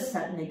said, let us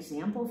set an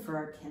example for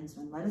our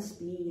kinsmen. Let us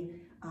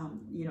be,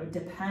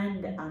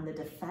 depend on the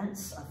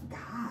defense of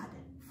God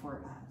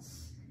for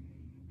us.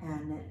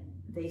 And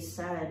they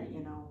said,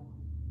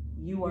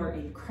 you are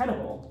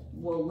incredible.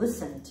 We'll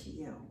listen to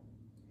you.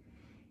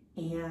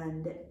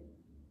 And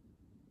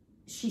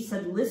she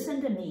said,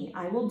 listen to me.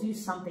 I will do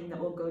something that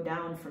will go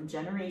down from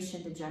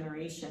generation to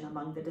generation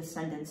among the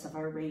descendants of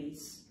our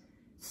race.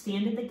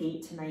 Stand at the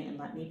gate tonight and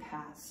let me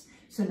pass.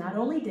 So not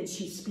only did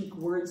she speak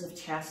words of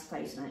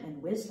chastisement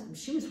and wisdom,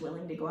 she was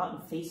willing to go out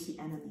and face the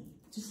enemy,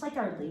 just like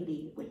Our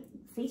Lady went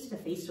face to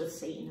face with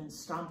Satan and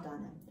stomped on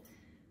him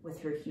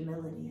with her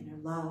humility and her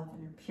love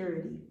and her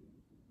purity.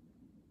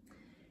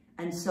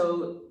 And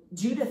so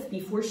Judith,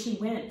 before she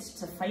went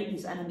to fight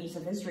these enemies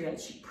of Israel,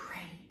 she prayed.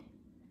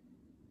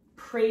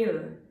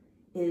 Prayer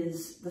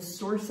is the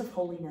source of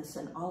holiness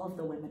in all of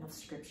the women of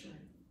Scripture.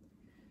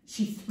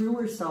 She threw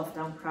herself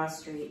down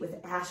prostrate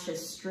with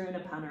ashes strewn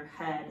upon her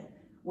head,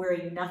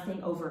 wearing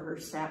nothing over her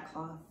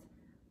sackcloth,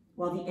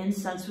 while the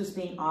incense was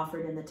being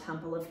offered in the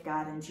temple of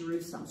God in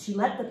Jerusalem. She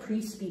let the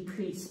priests be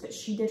priests, but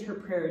she did her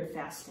prayer and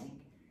fasting,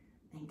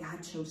 and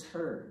God chose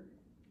her,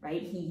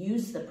 right? He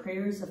used the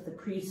prayers of the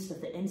priests of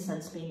the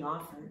incense being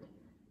offered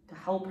to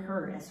help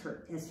her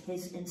as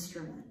his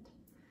instrument.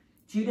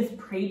 Judith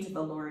prayed to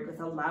the Lord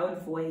with a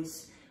loud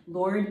voice,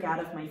 Lord God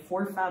of my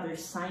forefather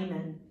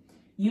Simon,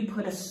 you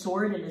put a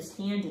sword in his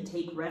hand to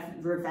take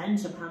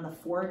revenge upon the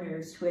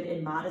foreigners who had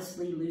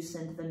immodestly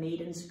loosened the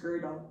maiden's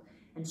girdle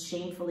and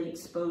shamefully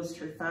exposed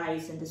her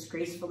thighs and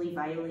disgracefully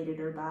violated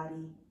her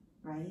body,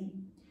 right?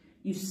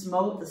 You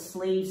smote the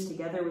slaves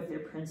together with their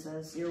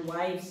princes, your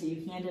wives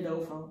you handed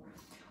over.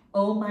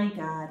 Oh my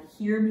God,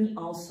 hear me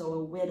also,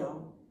 a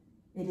widow.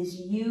 It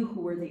is you who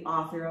were the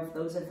author of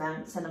those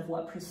events and of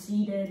what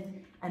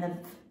preceded and of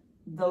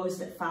those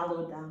that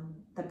followed them.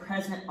 The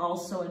present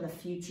also and the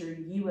future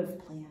you have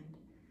planned.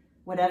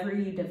 Whatever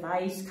you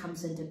devise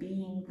comes into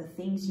being. The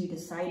things you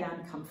decide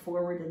on come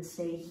forward and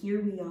say,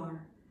 here we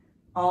are.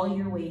 All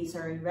your ways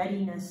are in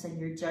readiness and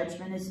your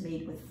judgment is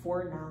made with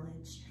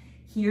foreknowledge.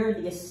 Here are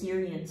the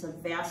Assyrians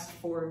of vast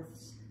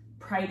force,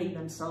 priding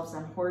themselves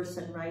on horse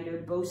and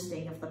rider,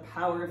 boasting of the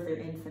power of their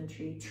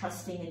infantry,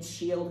 trusting in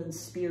shield and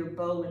spear,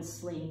 bow and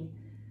sling.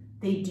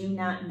 They do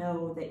not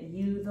know that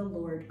you, the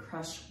Lord,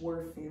 crush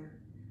warfare.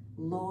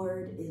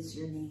 Lord is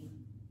your name.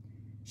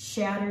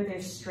 Shatter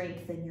their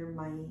strength in your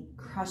might,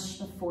 crush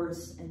the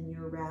force in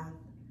your wrath.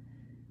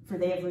 For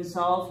they have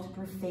resolved to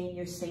profane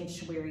your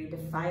sanctuary,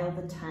 defile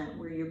the tent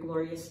where your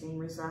glorious name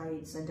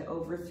resides, and to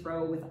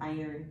overthrow with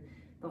iron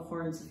the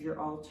horns of your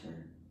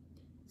altar.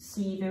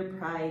 See their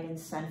pride and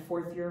send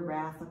forth your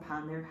wrath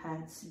upon their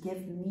heads.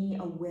 Give me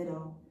a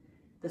widow,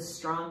 the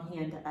strong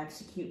hand to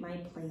execute my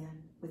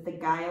plan. With the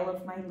guile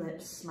of my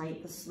lips,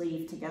 smite the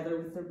slave together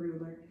with the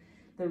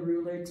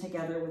ruler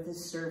together with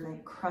his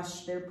servant.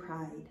 Crush their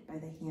pride by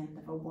the hand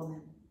of a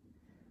woman.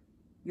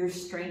 Your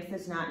strength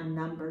is not in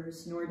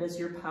numbers, nor does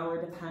your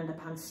power depend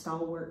upon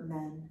stalwart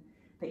men,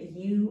 but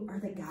you are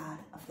the God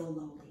of the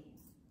lowly.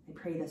 I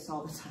pray this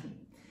all the time.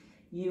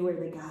 You are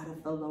the God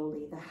of the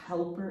lowly, the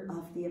helper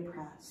of the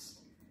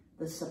oppressed,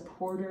 the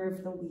supporter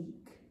of the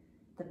weak.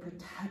 the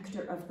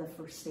protector of the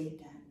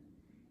forsaken,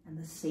 and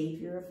the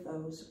savior of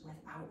those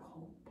without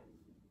hope.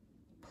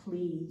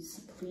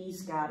 Please,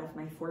 please, God of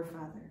my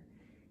forefather,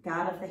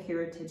 God of the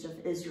heritage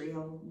of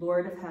Israel,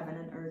 Lord of heaven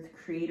and earth,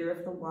 creator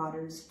of the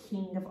waters,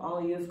 King of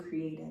all you have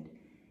created,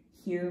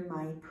 hear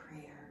my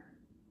prayer.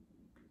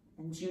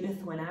 And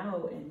Judith went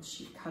out and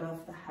she cut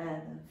off the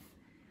head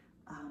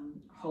of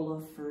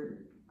Holofernes,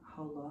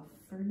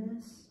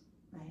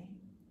 right?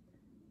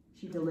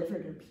 She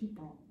delivered her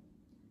people.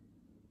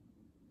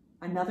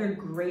 Another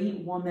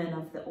great woman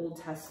of the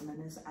Old Testament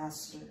is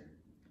Esther.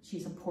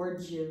 She's a poor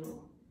Jew,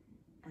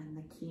 and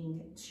the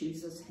king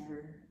chooses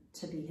her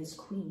to be his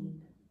queen.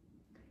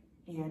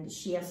 And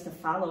she has to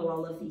follow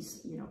all of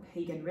these,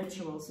 pagan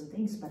rituals and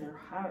things, but her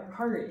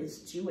heart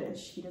is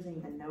Jewish. He doesn't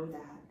even know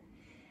that.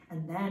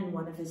 And then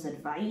one of his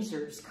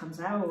advisors comes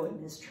out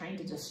and is trying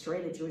to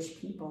destroy the Jewish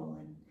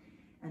people.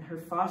 And her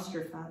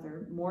foster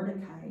father,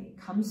 Mordecai,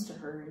 comes to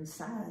her and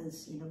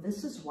says,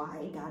 this is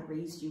why God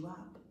raised you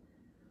up.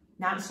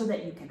 Not so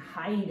that you can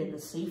hide in the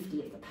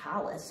safety of the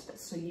palace, but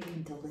so you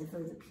can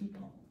deliver the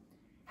people.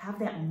 Have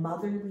that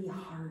motherly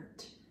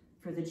heart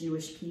for the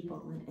Jewish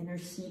people and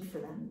intercede for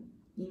them,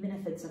 even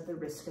if it's at the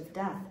risk of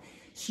death.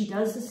 She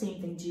does the same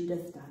thing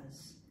Judith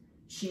does.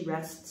 She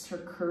rests her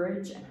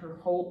courage and her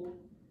hope,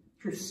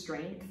 her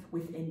strength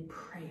within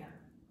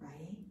prayer,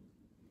 right?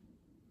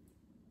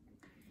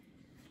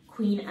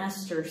 Queen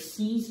Esther,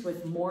 seized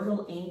with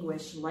mortal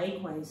anguish,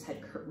 likewise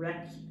had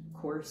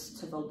recourse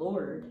to the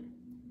Lord,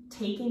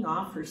 taking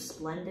off her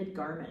splendid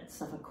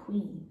garments of a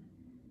queen.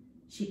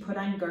 She put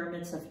on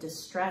garments of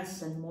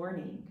distress and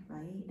mourning,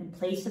 right? In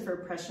place of her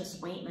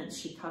precious ointments,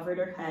 she covered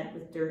her head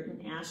with dirt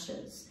and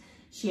ashes.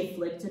 She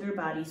afflicted her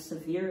body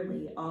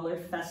severely. All her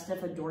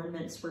festive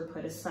adornments were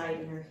put aside,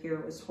 and her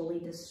hair was wholly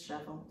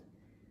disheveled.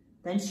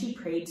 Then she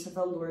prayed to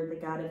the Lord, the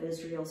God of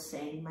Israel,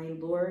 saying, my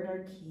Lord, our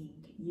King,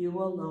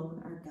 you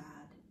alone are God.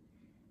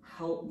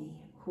 Help me,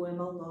 who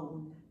am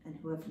alone and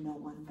who have no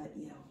one but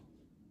you.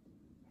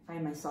 I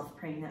find myself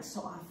praying that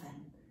so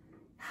often.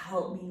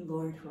 Help me,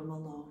 Lord, who am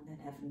alone and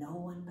have no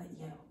one but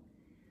you.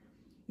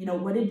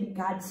 What did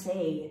God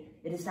say?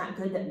 It is not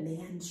good that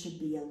man should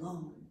be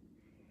alone.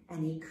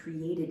 And he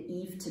created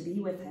Eve to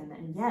be with him.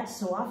 And yet,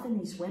 so often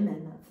these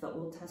women of the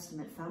Old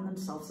Testament found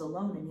themselves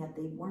alone, and yet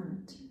they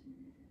weren't.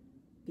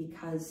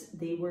 Because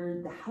they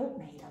were the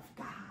helpmate of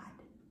God.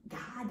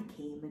 God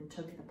came and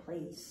took the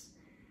place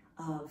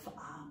of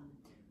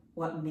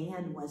what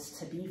man was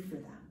to be for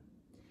them.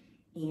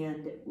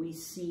 And we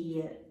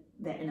see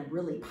that in a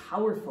really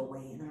powerful way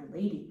in Our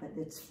Lady, but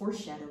it's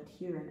foreshadowed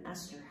here in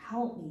Esther.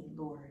 Help me,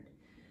 Lord,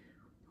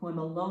 who am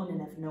alone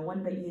and have no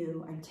one but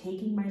you. I'm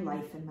taking my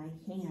life in my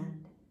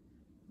hand,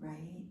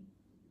 right?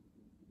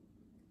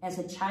 As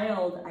a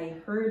child, I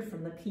heard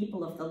from the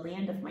people of the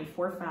land of my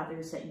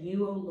forefathers that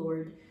you, O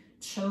Lord,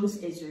 chose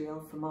Israel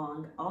from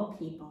among all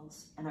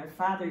peoples and our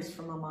fathers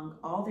from among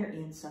all their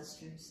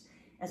ancestors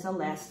as a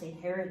lasting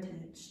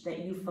heritage, that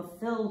you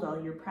fulfilled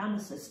all your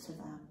promises to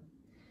them.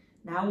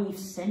 Now we've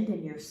sinned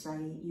in your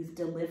sight. You've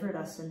delivered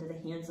us into the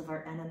hands of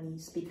our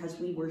enemies because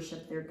we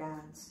worship their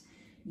gods.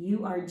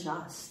 You are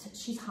just.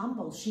 She's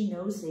humble. She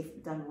knows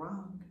they've done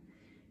wrong.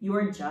 You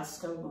are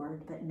just, O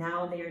Lord, but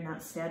now they are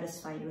not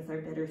satisfied with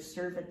our bitter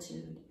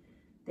servitude.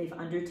 They've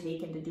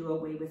undertaken to do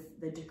away with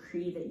the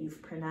decree that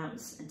you've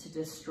pronounced and to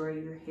destroy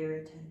your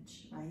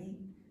heritage, right?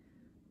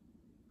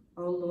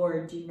 O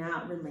Lord, do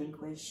not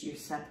relinquish your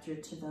scepter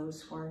to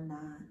those who are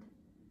not.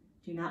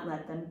 Do not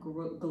let them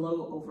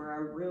gloat over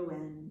our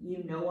ruin.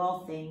 You know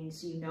all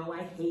things. You know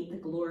I hate the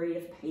glory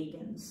of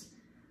pagans,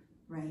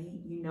 right?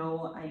 You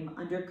know I'm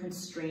under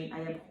constraint.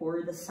 I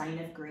abhor the sign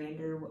of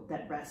grandeur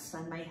that rests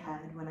on my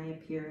head when I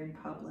appear in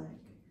public.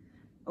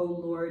 O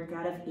Lord,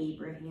 God of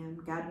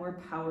Abraham, God more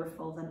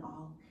powerful than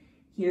all,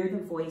 hear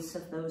the voice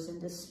of those in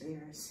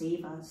despair.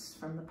 Save us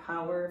from the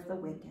power of the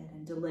wicked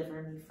and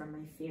deliver me from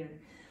my fear.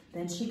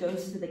 Then she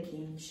goes to the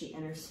king. She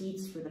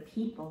intercedes for the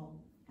people,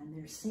 and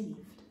they're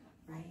saved,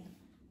 right?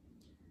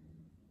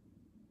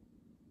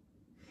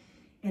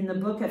 In the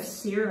book of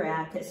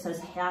Sirach, it says,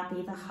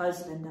 happy the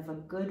husband of a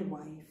good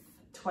wife,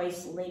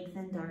 twice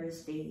lengthened are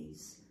his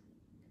days.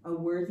 A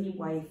worthy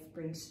wife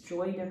brings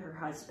joy to her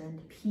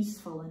husband,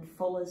 peaceful and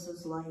full is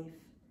his life.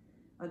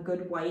 A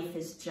good wife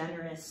is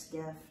generous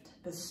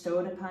gift,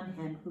 bestowed upon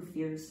him who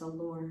fears the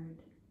Lord.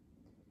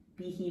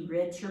 Be he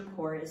rich or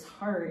poor, his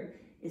heart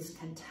is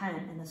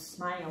content, and a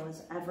smile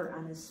is ever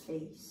on his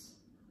face.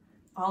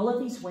 All of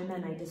these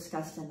women I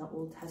discussed in the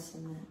Old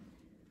Testament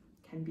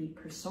can be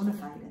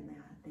personified in that.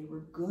 They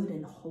were good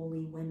and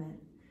holy women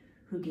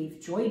who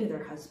gave joy to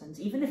their husbands,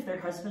 even if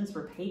their husbands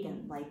were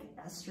pagan, like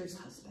Esther's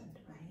husband,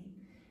 right?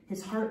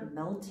 His heart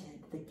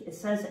melted. It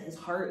says that his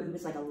heart, he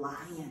was like a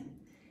lion,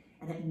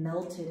 and it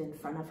melted in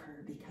front of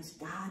her because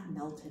God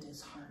melted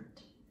his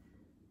heart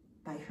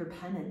by her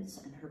penance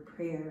and her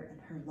prayer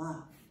and her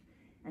love.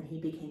 And he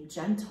became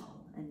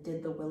gentle and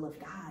did the will of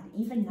God,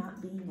 even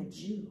not being a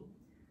Jew.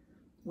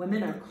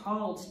 Women are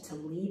called to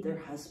lead their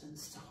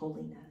husbands to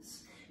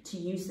holiness, to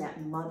use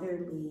that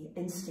motherly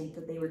instinct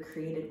that they were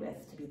created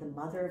with, to be the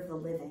mother of the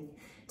living,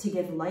 to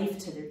give life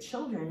to their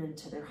children and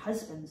to their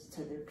husbands,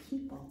 to their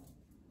people.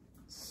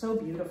 So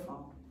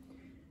beautiful.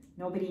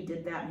 Nobody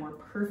did that more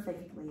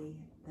perfectly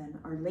than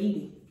Our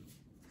Lady.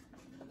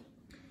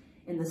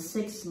 In the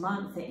 6th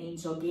month, the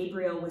angel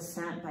Gabriel was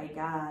sent by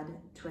God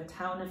to a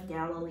town of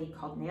Galilee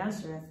called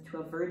Nazareth to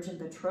a virgin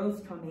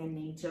betrothed to a man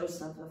named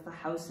Joseph of the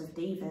house of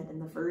David,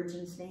 and the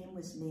virgin's name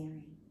was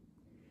Mary.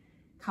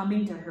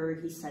 Coming to her,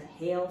 he said,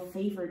 "Hail,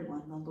 favored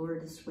one, the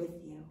Lord is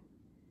with you."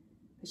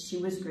 But she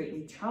was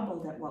greatly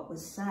troubled at what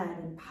was said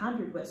and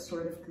pondered what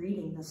sort of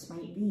greeting this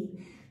might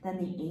be. Then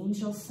the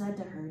angel said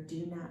to her,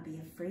 "Do not be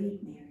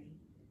afraid, Mary.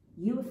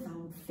 You have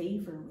found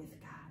favor with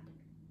God.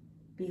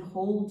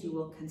 Behold, you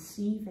will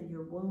conceive in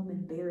your womb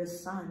and bear a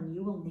son.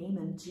 You will name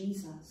him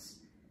Jesus.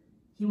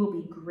 He will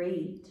be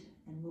great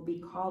and will be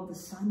called the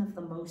Son of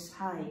the Most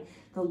High.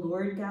 The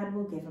Lord God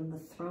will give him the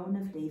throne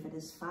of David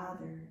his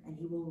father, and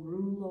he will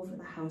rule over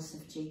the house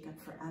of Jacob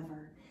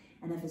forever,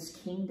 and of his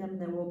kingdom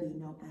there will be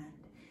no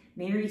end."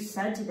 Mary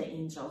said to the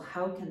angel,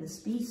 "How can this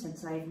be,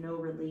 since I have no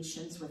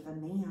relations with a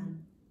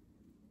man?"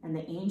 And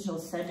the angel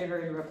said to her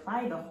in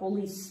reply, "The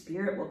Holy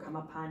Spirit will come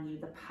upon you.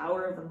 The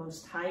power of the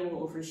Most High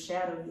will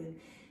overshadow you.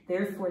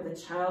 Therefore, the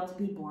child to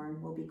be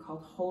born will be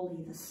called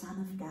Holy, the Son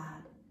of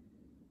God.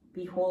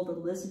 Behold,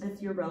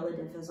 Elizabeth, your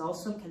relative, has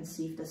also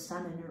conceived a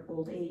son in her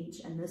old age,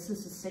 and this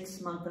is the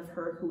 6th month of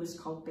her who is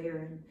called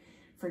barren.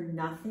 For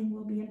nothing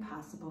will be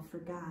impossible for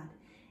God."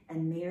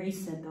 And Mary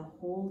said,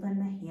 "Behold, I am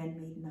the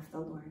handmaiden of the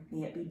Lord.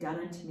 May it be done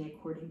unto me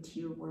according to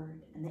your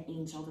word." And the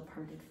angel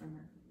departed from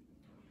her.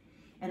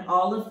 And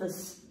all of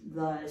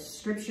the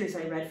scriptures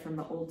I read from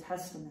the Old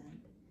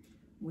Testament,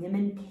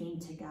 women came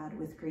to God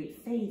with great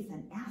faith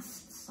and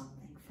asked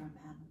something from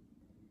him.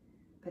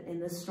 But in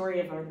the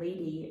story of Our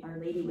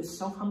Lady was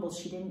so humble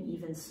she didn't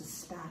even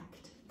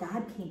suspect.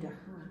 God came to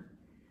her.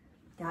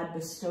 God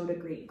bestowed a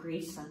great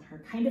grace on her,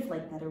 kind of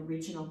like that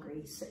original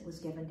grace that was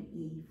given to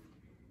Eve.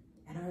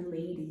 And Our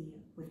Lady,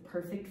 with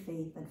perfect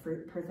faith and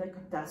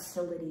perfect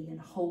docility and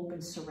hope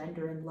and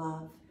surrender and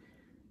love,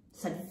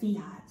 said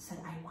fiat, said,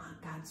 "I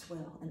want God's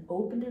will," and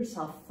opened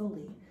herself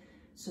fully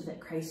so that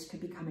Christ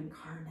could become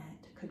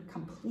incarnate, could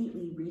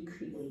completely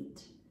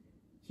recreate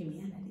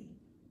humanity.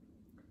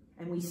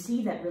 And we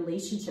see that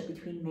relationship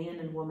between man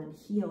and woman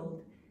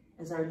healed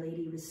as Our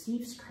Lady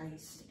receives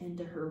Christ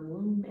into her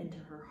womb, into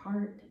her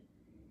heart.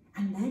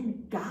 And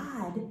then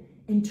God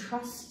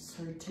entrusts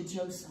her to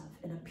Joseph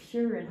in a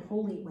pure and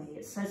holy way.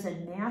 It says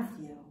in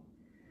Matthew,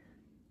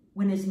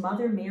 when his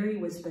mother Mary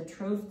was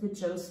betrothed to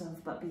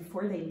Joseph, but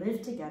before they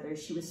lived together,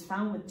 she was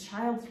found with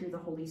child through the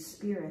Holy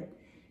Spirit.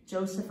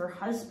 Joseph, her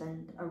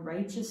husband, a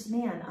righteous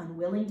man,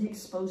 unwilling to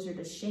expose her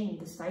to shame,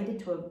 decided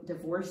to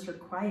divorce her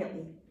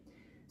quietly.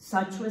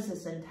 Such was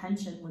his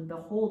intention when,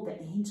 behold,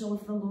 the angel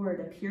of the Lord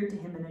appeared to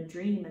him in a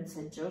dream and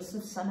said,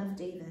 "Joseph, son of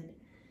David,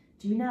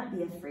 do not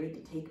be afraid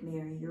to take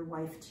Mary, your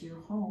wife, to your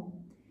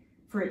home.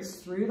 For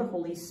it's through the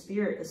Holy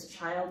Spirit this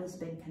child has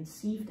been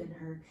conceived in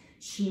her.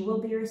 She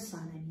will bear a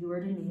son, and you are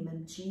to name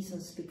him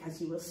Jesus, because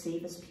he will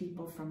save his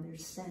people from their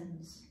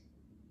sins."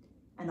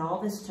 And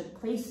all this took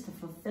place to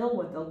fulfill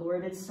what the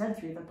Lord had said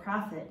through the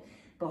prophet,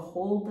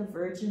 "Behold, the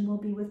virgin will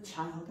be with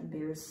child and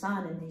bear a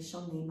son, and they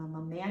shall name him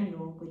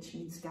Emmanuel," which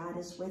means God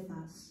is with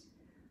us.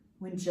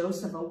 When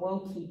Joseph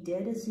awoke, he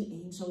did as the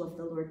angel of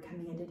the Lord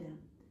commanded him.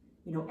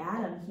 You know,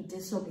 Adam, he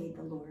disobeyed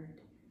the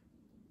Lord.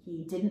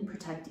 He didn't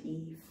protect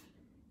Eve.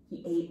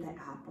 He ate the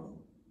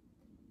apple.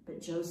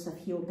 But Joseph,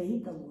 he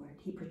obeyed the Lord.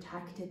 He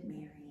protected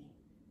Mary.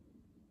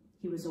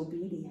 He was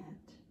obedient.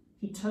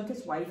 He took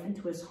his wife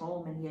into his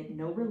home, and he had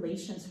no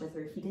relations with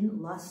her. He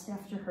didn't lust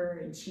after her,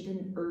 and she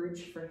didn't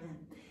urge for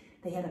him.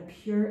 They had a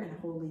pure and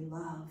holy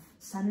love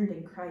centered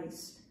in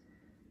Christ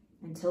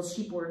until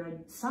she bore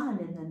a son,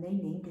 and then they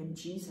named him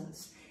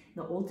Jesus.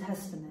 In the Old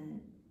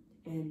Testament,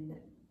 in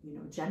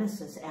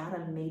Genesis,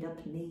 Adam made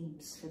up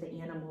names for the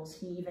animals.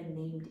 He even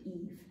named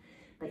Eve.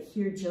 But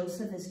here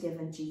Joseph is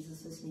given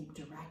Jesus' name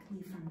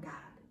directly from God.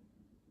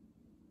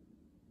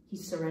 He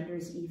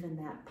surrenders even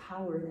that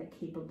power, that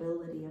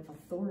capability of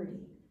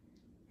authority,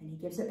 and he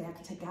gives it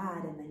back to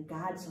God, and then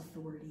God's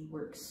authority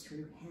works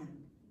through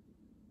him.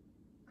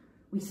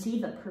 We see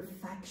the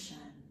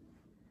perfection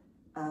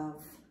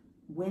of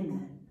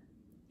women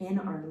in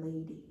Our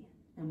Lady,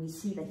 and we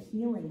see the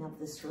healing of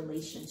this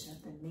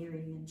relationship in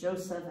Mary and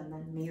Joseph, and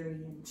then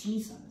Mary and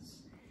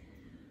Jesus.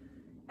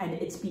 And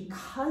it's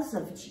because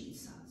of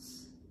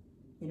Jesus,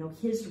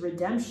 his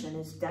redemption,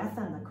 his death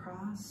on the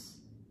cross,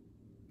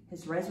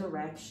 his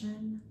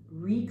resurrection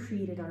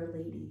recreated Our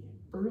Lady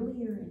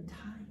earlier in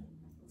time.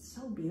 It's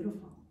so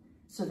beautiful.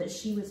 So that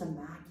she was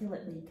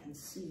immaculately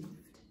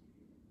conceived.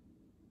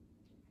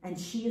 And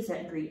she is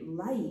that great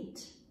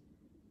light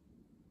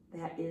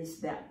that is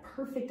that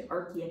perfect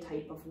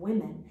archetype of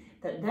women,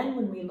 that then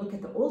when we look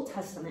at the Old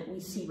Testament, we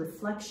see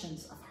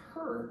reflections of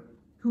her,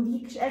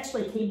 who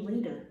actually came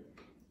later,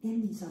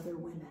 in these other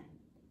women.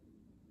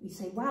 We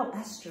say, wow,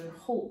 Esther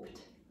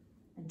hoped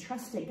and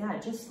trusted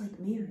God just like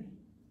Mary.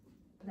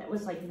 But that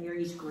was like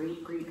Mary's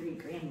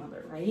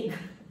great-great-great-grandmother, right?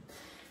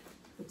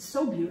 But it's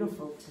so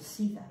beautiful to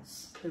see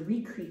this, the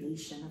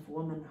recreation of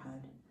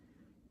womanhood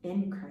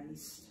in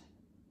Christ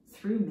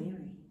through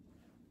Mary.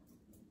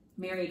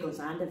 Mary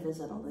goes on to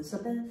visit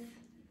Elizabeth,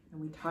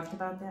 and we talked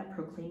about that,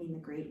 proclaiming the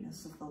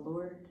greatness of the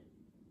Lord.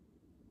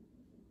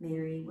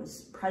 Mary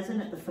was present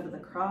at the foot of the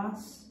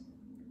cross.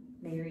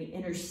 Mary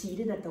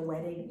interceded at the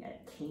wedding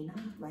at Cana,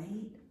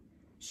 right?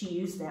 She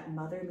used that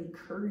motherly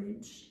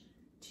courage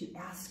to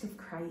ask of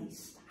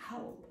Christ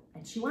help.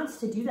 And she wants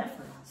to do that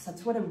for us.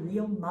 That's what a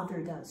real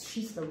mother does.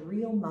 She's the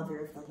real mother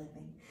of the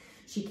living.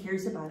 She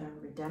cares about our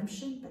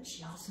redemption, but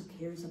she also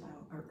cares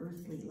about our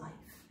earthly life.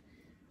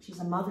 She's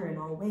a mother in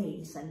all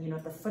ways. And, you know,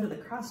 at the foot of the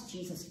cross,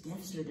 Jesus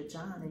gives her to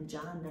John and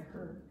John to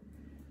her.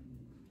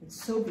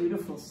 It's so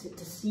beautiful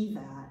to see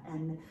that.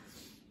 And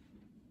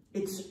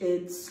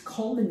it's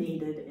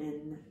culminated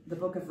in the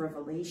book of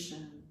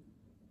Revelation,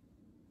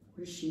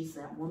 where she's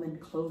that woman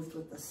clothed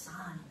with the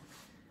sun,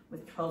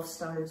 with 12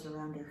 stars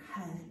around her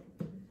head.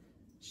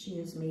 She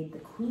is made the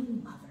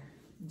Queen Mother,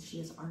 and she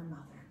is our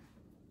mother.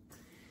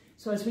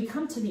 So as we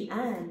come to the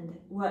end,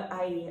 what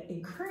I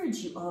encourage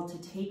you all to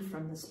take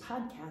from this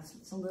podcast,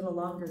 it's a little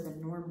longer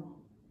than normal,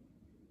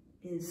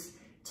 is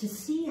to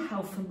see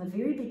how from the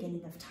very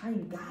beginning of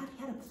time, God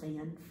had a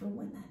plan for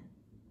women.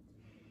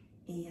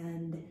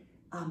 And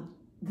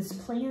this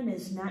plan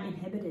is not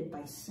inhibited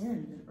by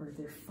sin or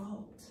their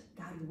fault.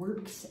 God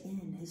works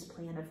in his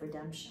plan of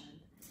redemption.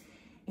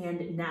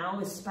 And now,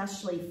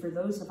 especially for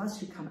those of us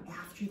who come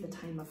after the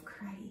time of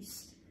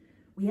Christ,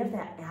 we have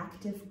that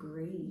active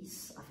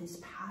grace of his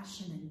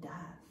passion and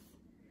death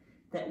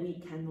that we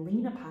can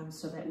lean upon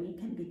so that we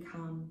can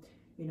become,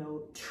 you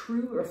know,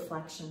 true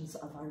reflections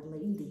of Our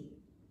Lady,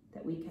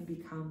 that we can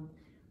become,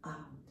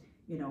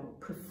 you know,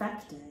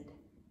 perfected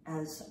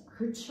as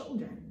her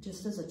children,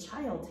 just as a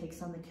child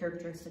takes on the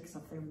characteristics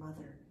of their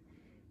mother.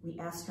 We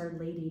ask Our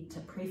Lady to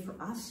pray for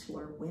us who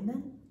are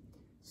women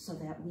so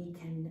that we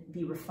can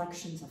be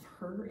reflections of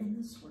her in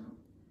this world.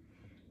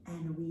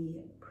 And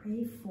we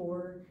pray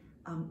for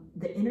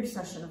the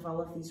intercession of all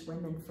of these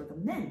women for the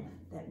men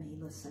that may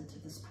listen to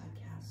this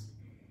podcast,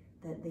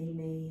 that they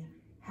may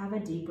have a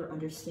deeper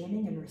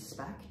understanding and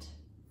respect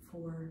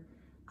for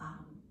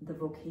the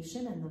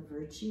vocation and the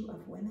virtue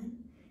of women,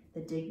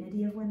 the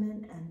dignity of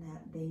women, and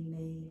that they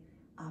may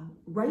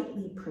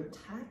rightly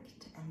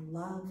protect and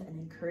love and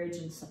encourage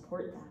and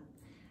support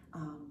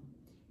them,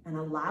 and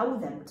allow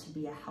them to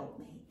be a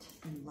helpmate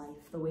in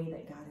life the way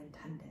that God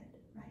intended,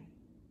 right?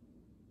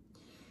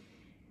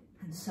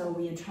 And so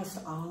we entrust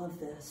all of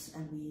this,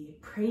 and we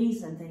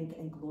praise and thank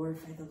and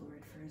glorify the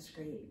Lord for his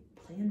great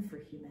plan for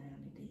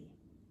humanity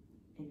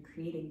in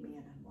creating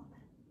man and woman,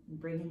 and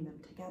bringing them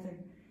together,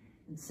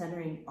 and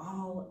centering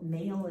all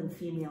male and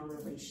female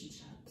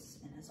relationships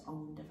in his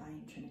own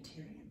divine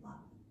Trinitarian love.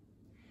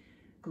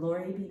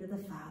 Glory be to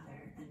the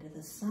Father, and to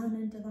the Son,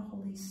 and to the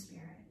Holy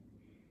Spirit,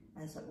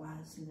 as it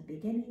was in the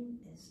beginning,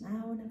 is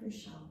now, and ever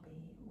shall be,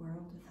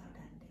 world without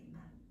end.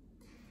 Amen.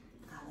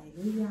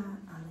 Alleluia,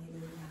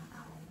 alleluia.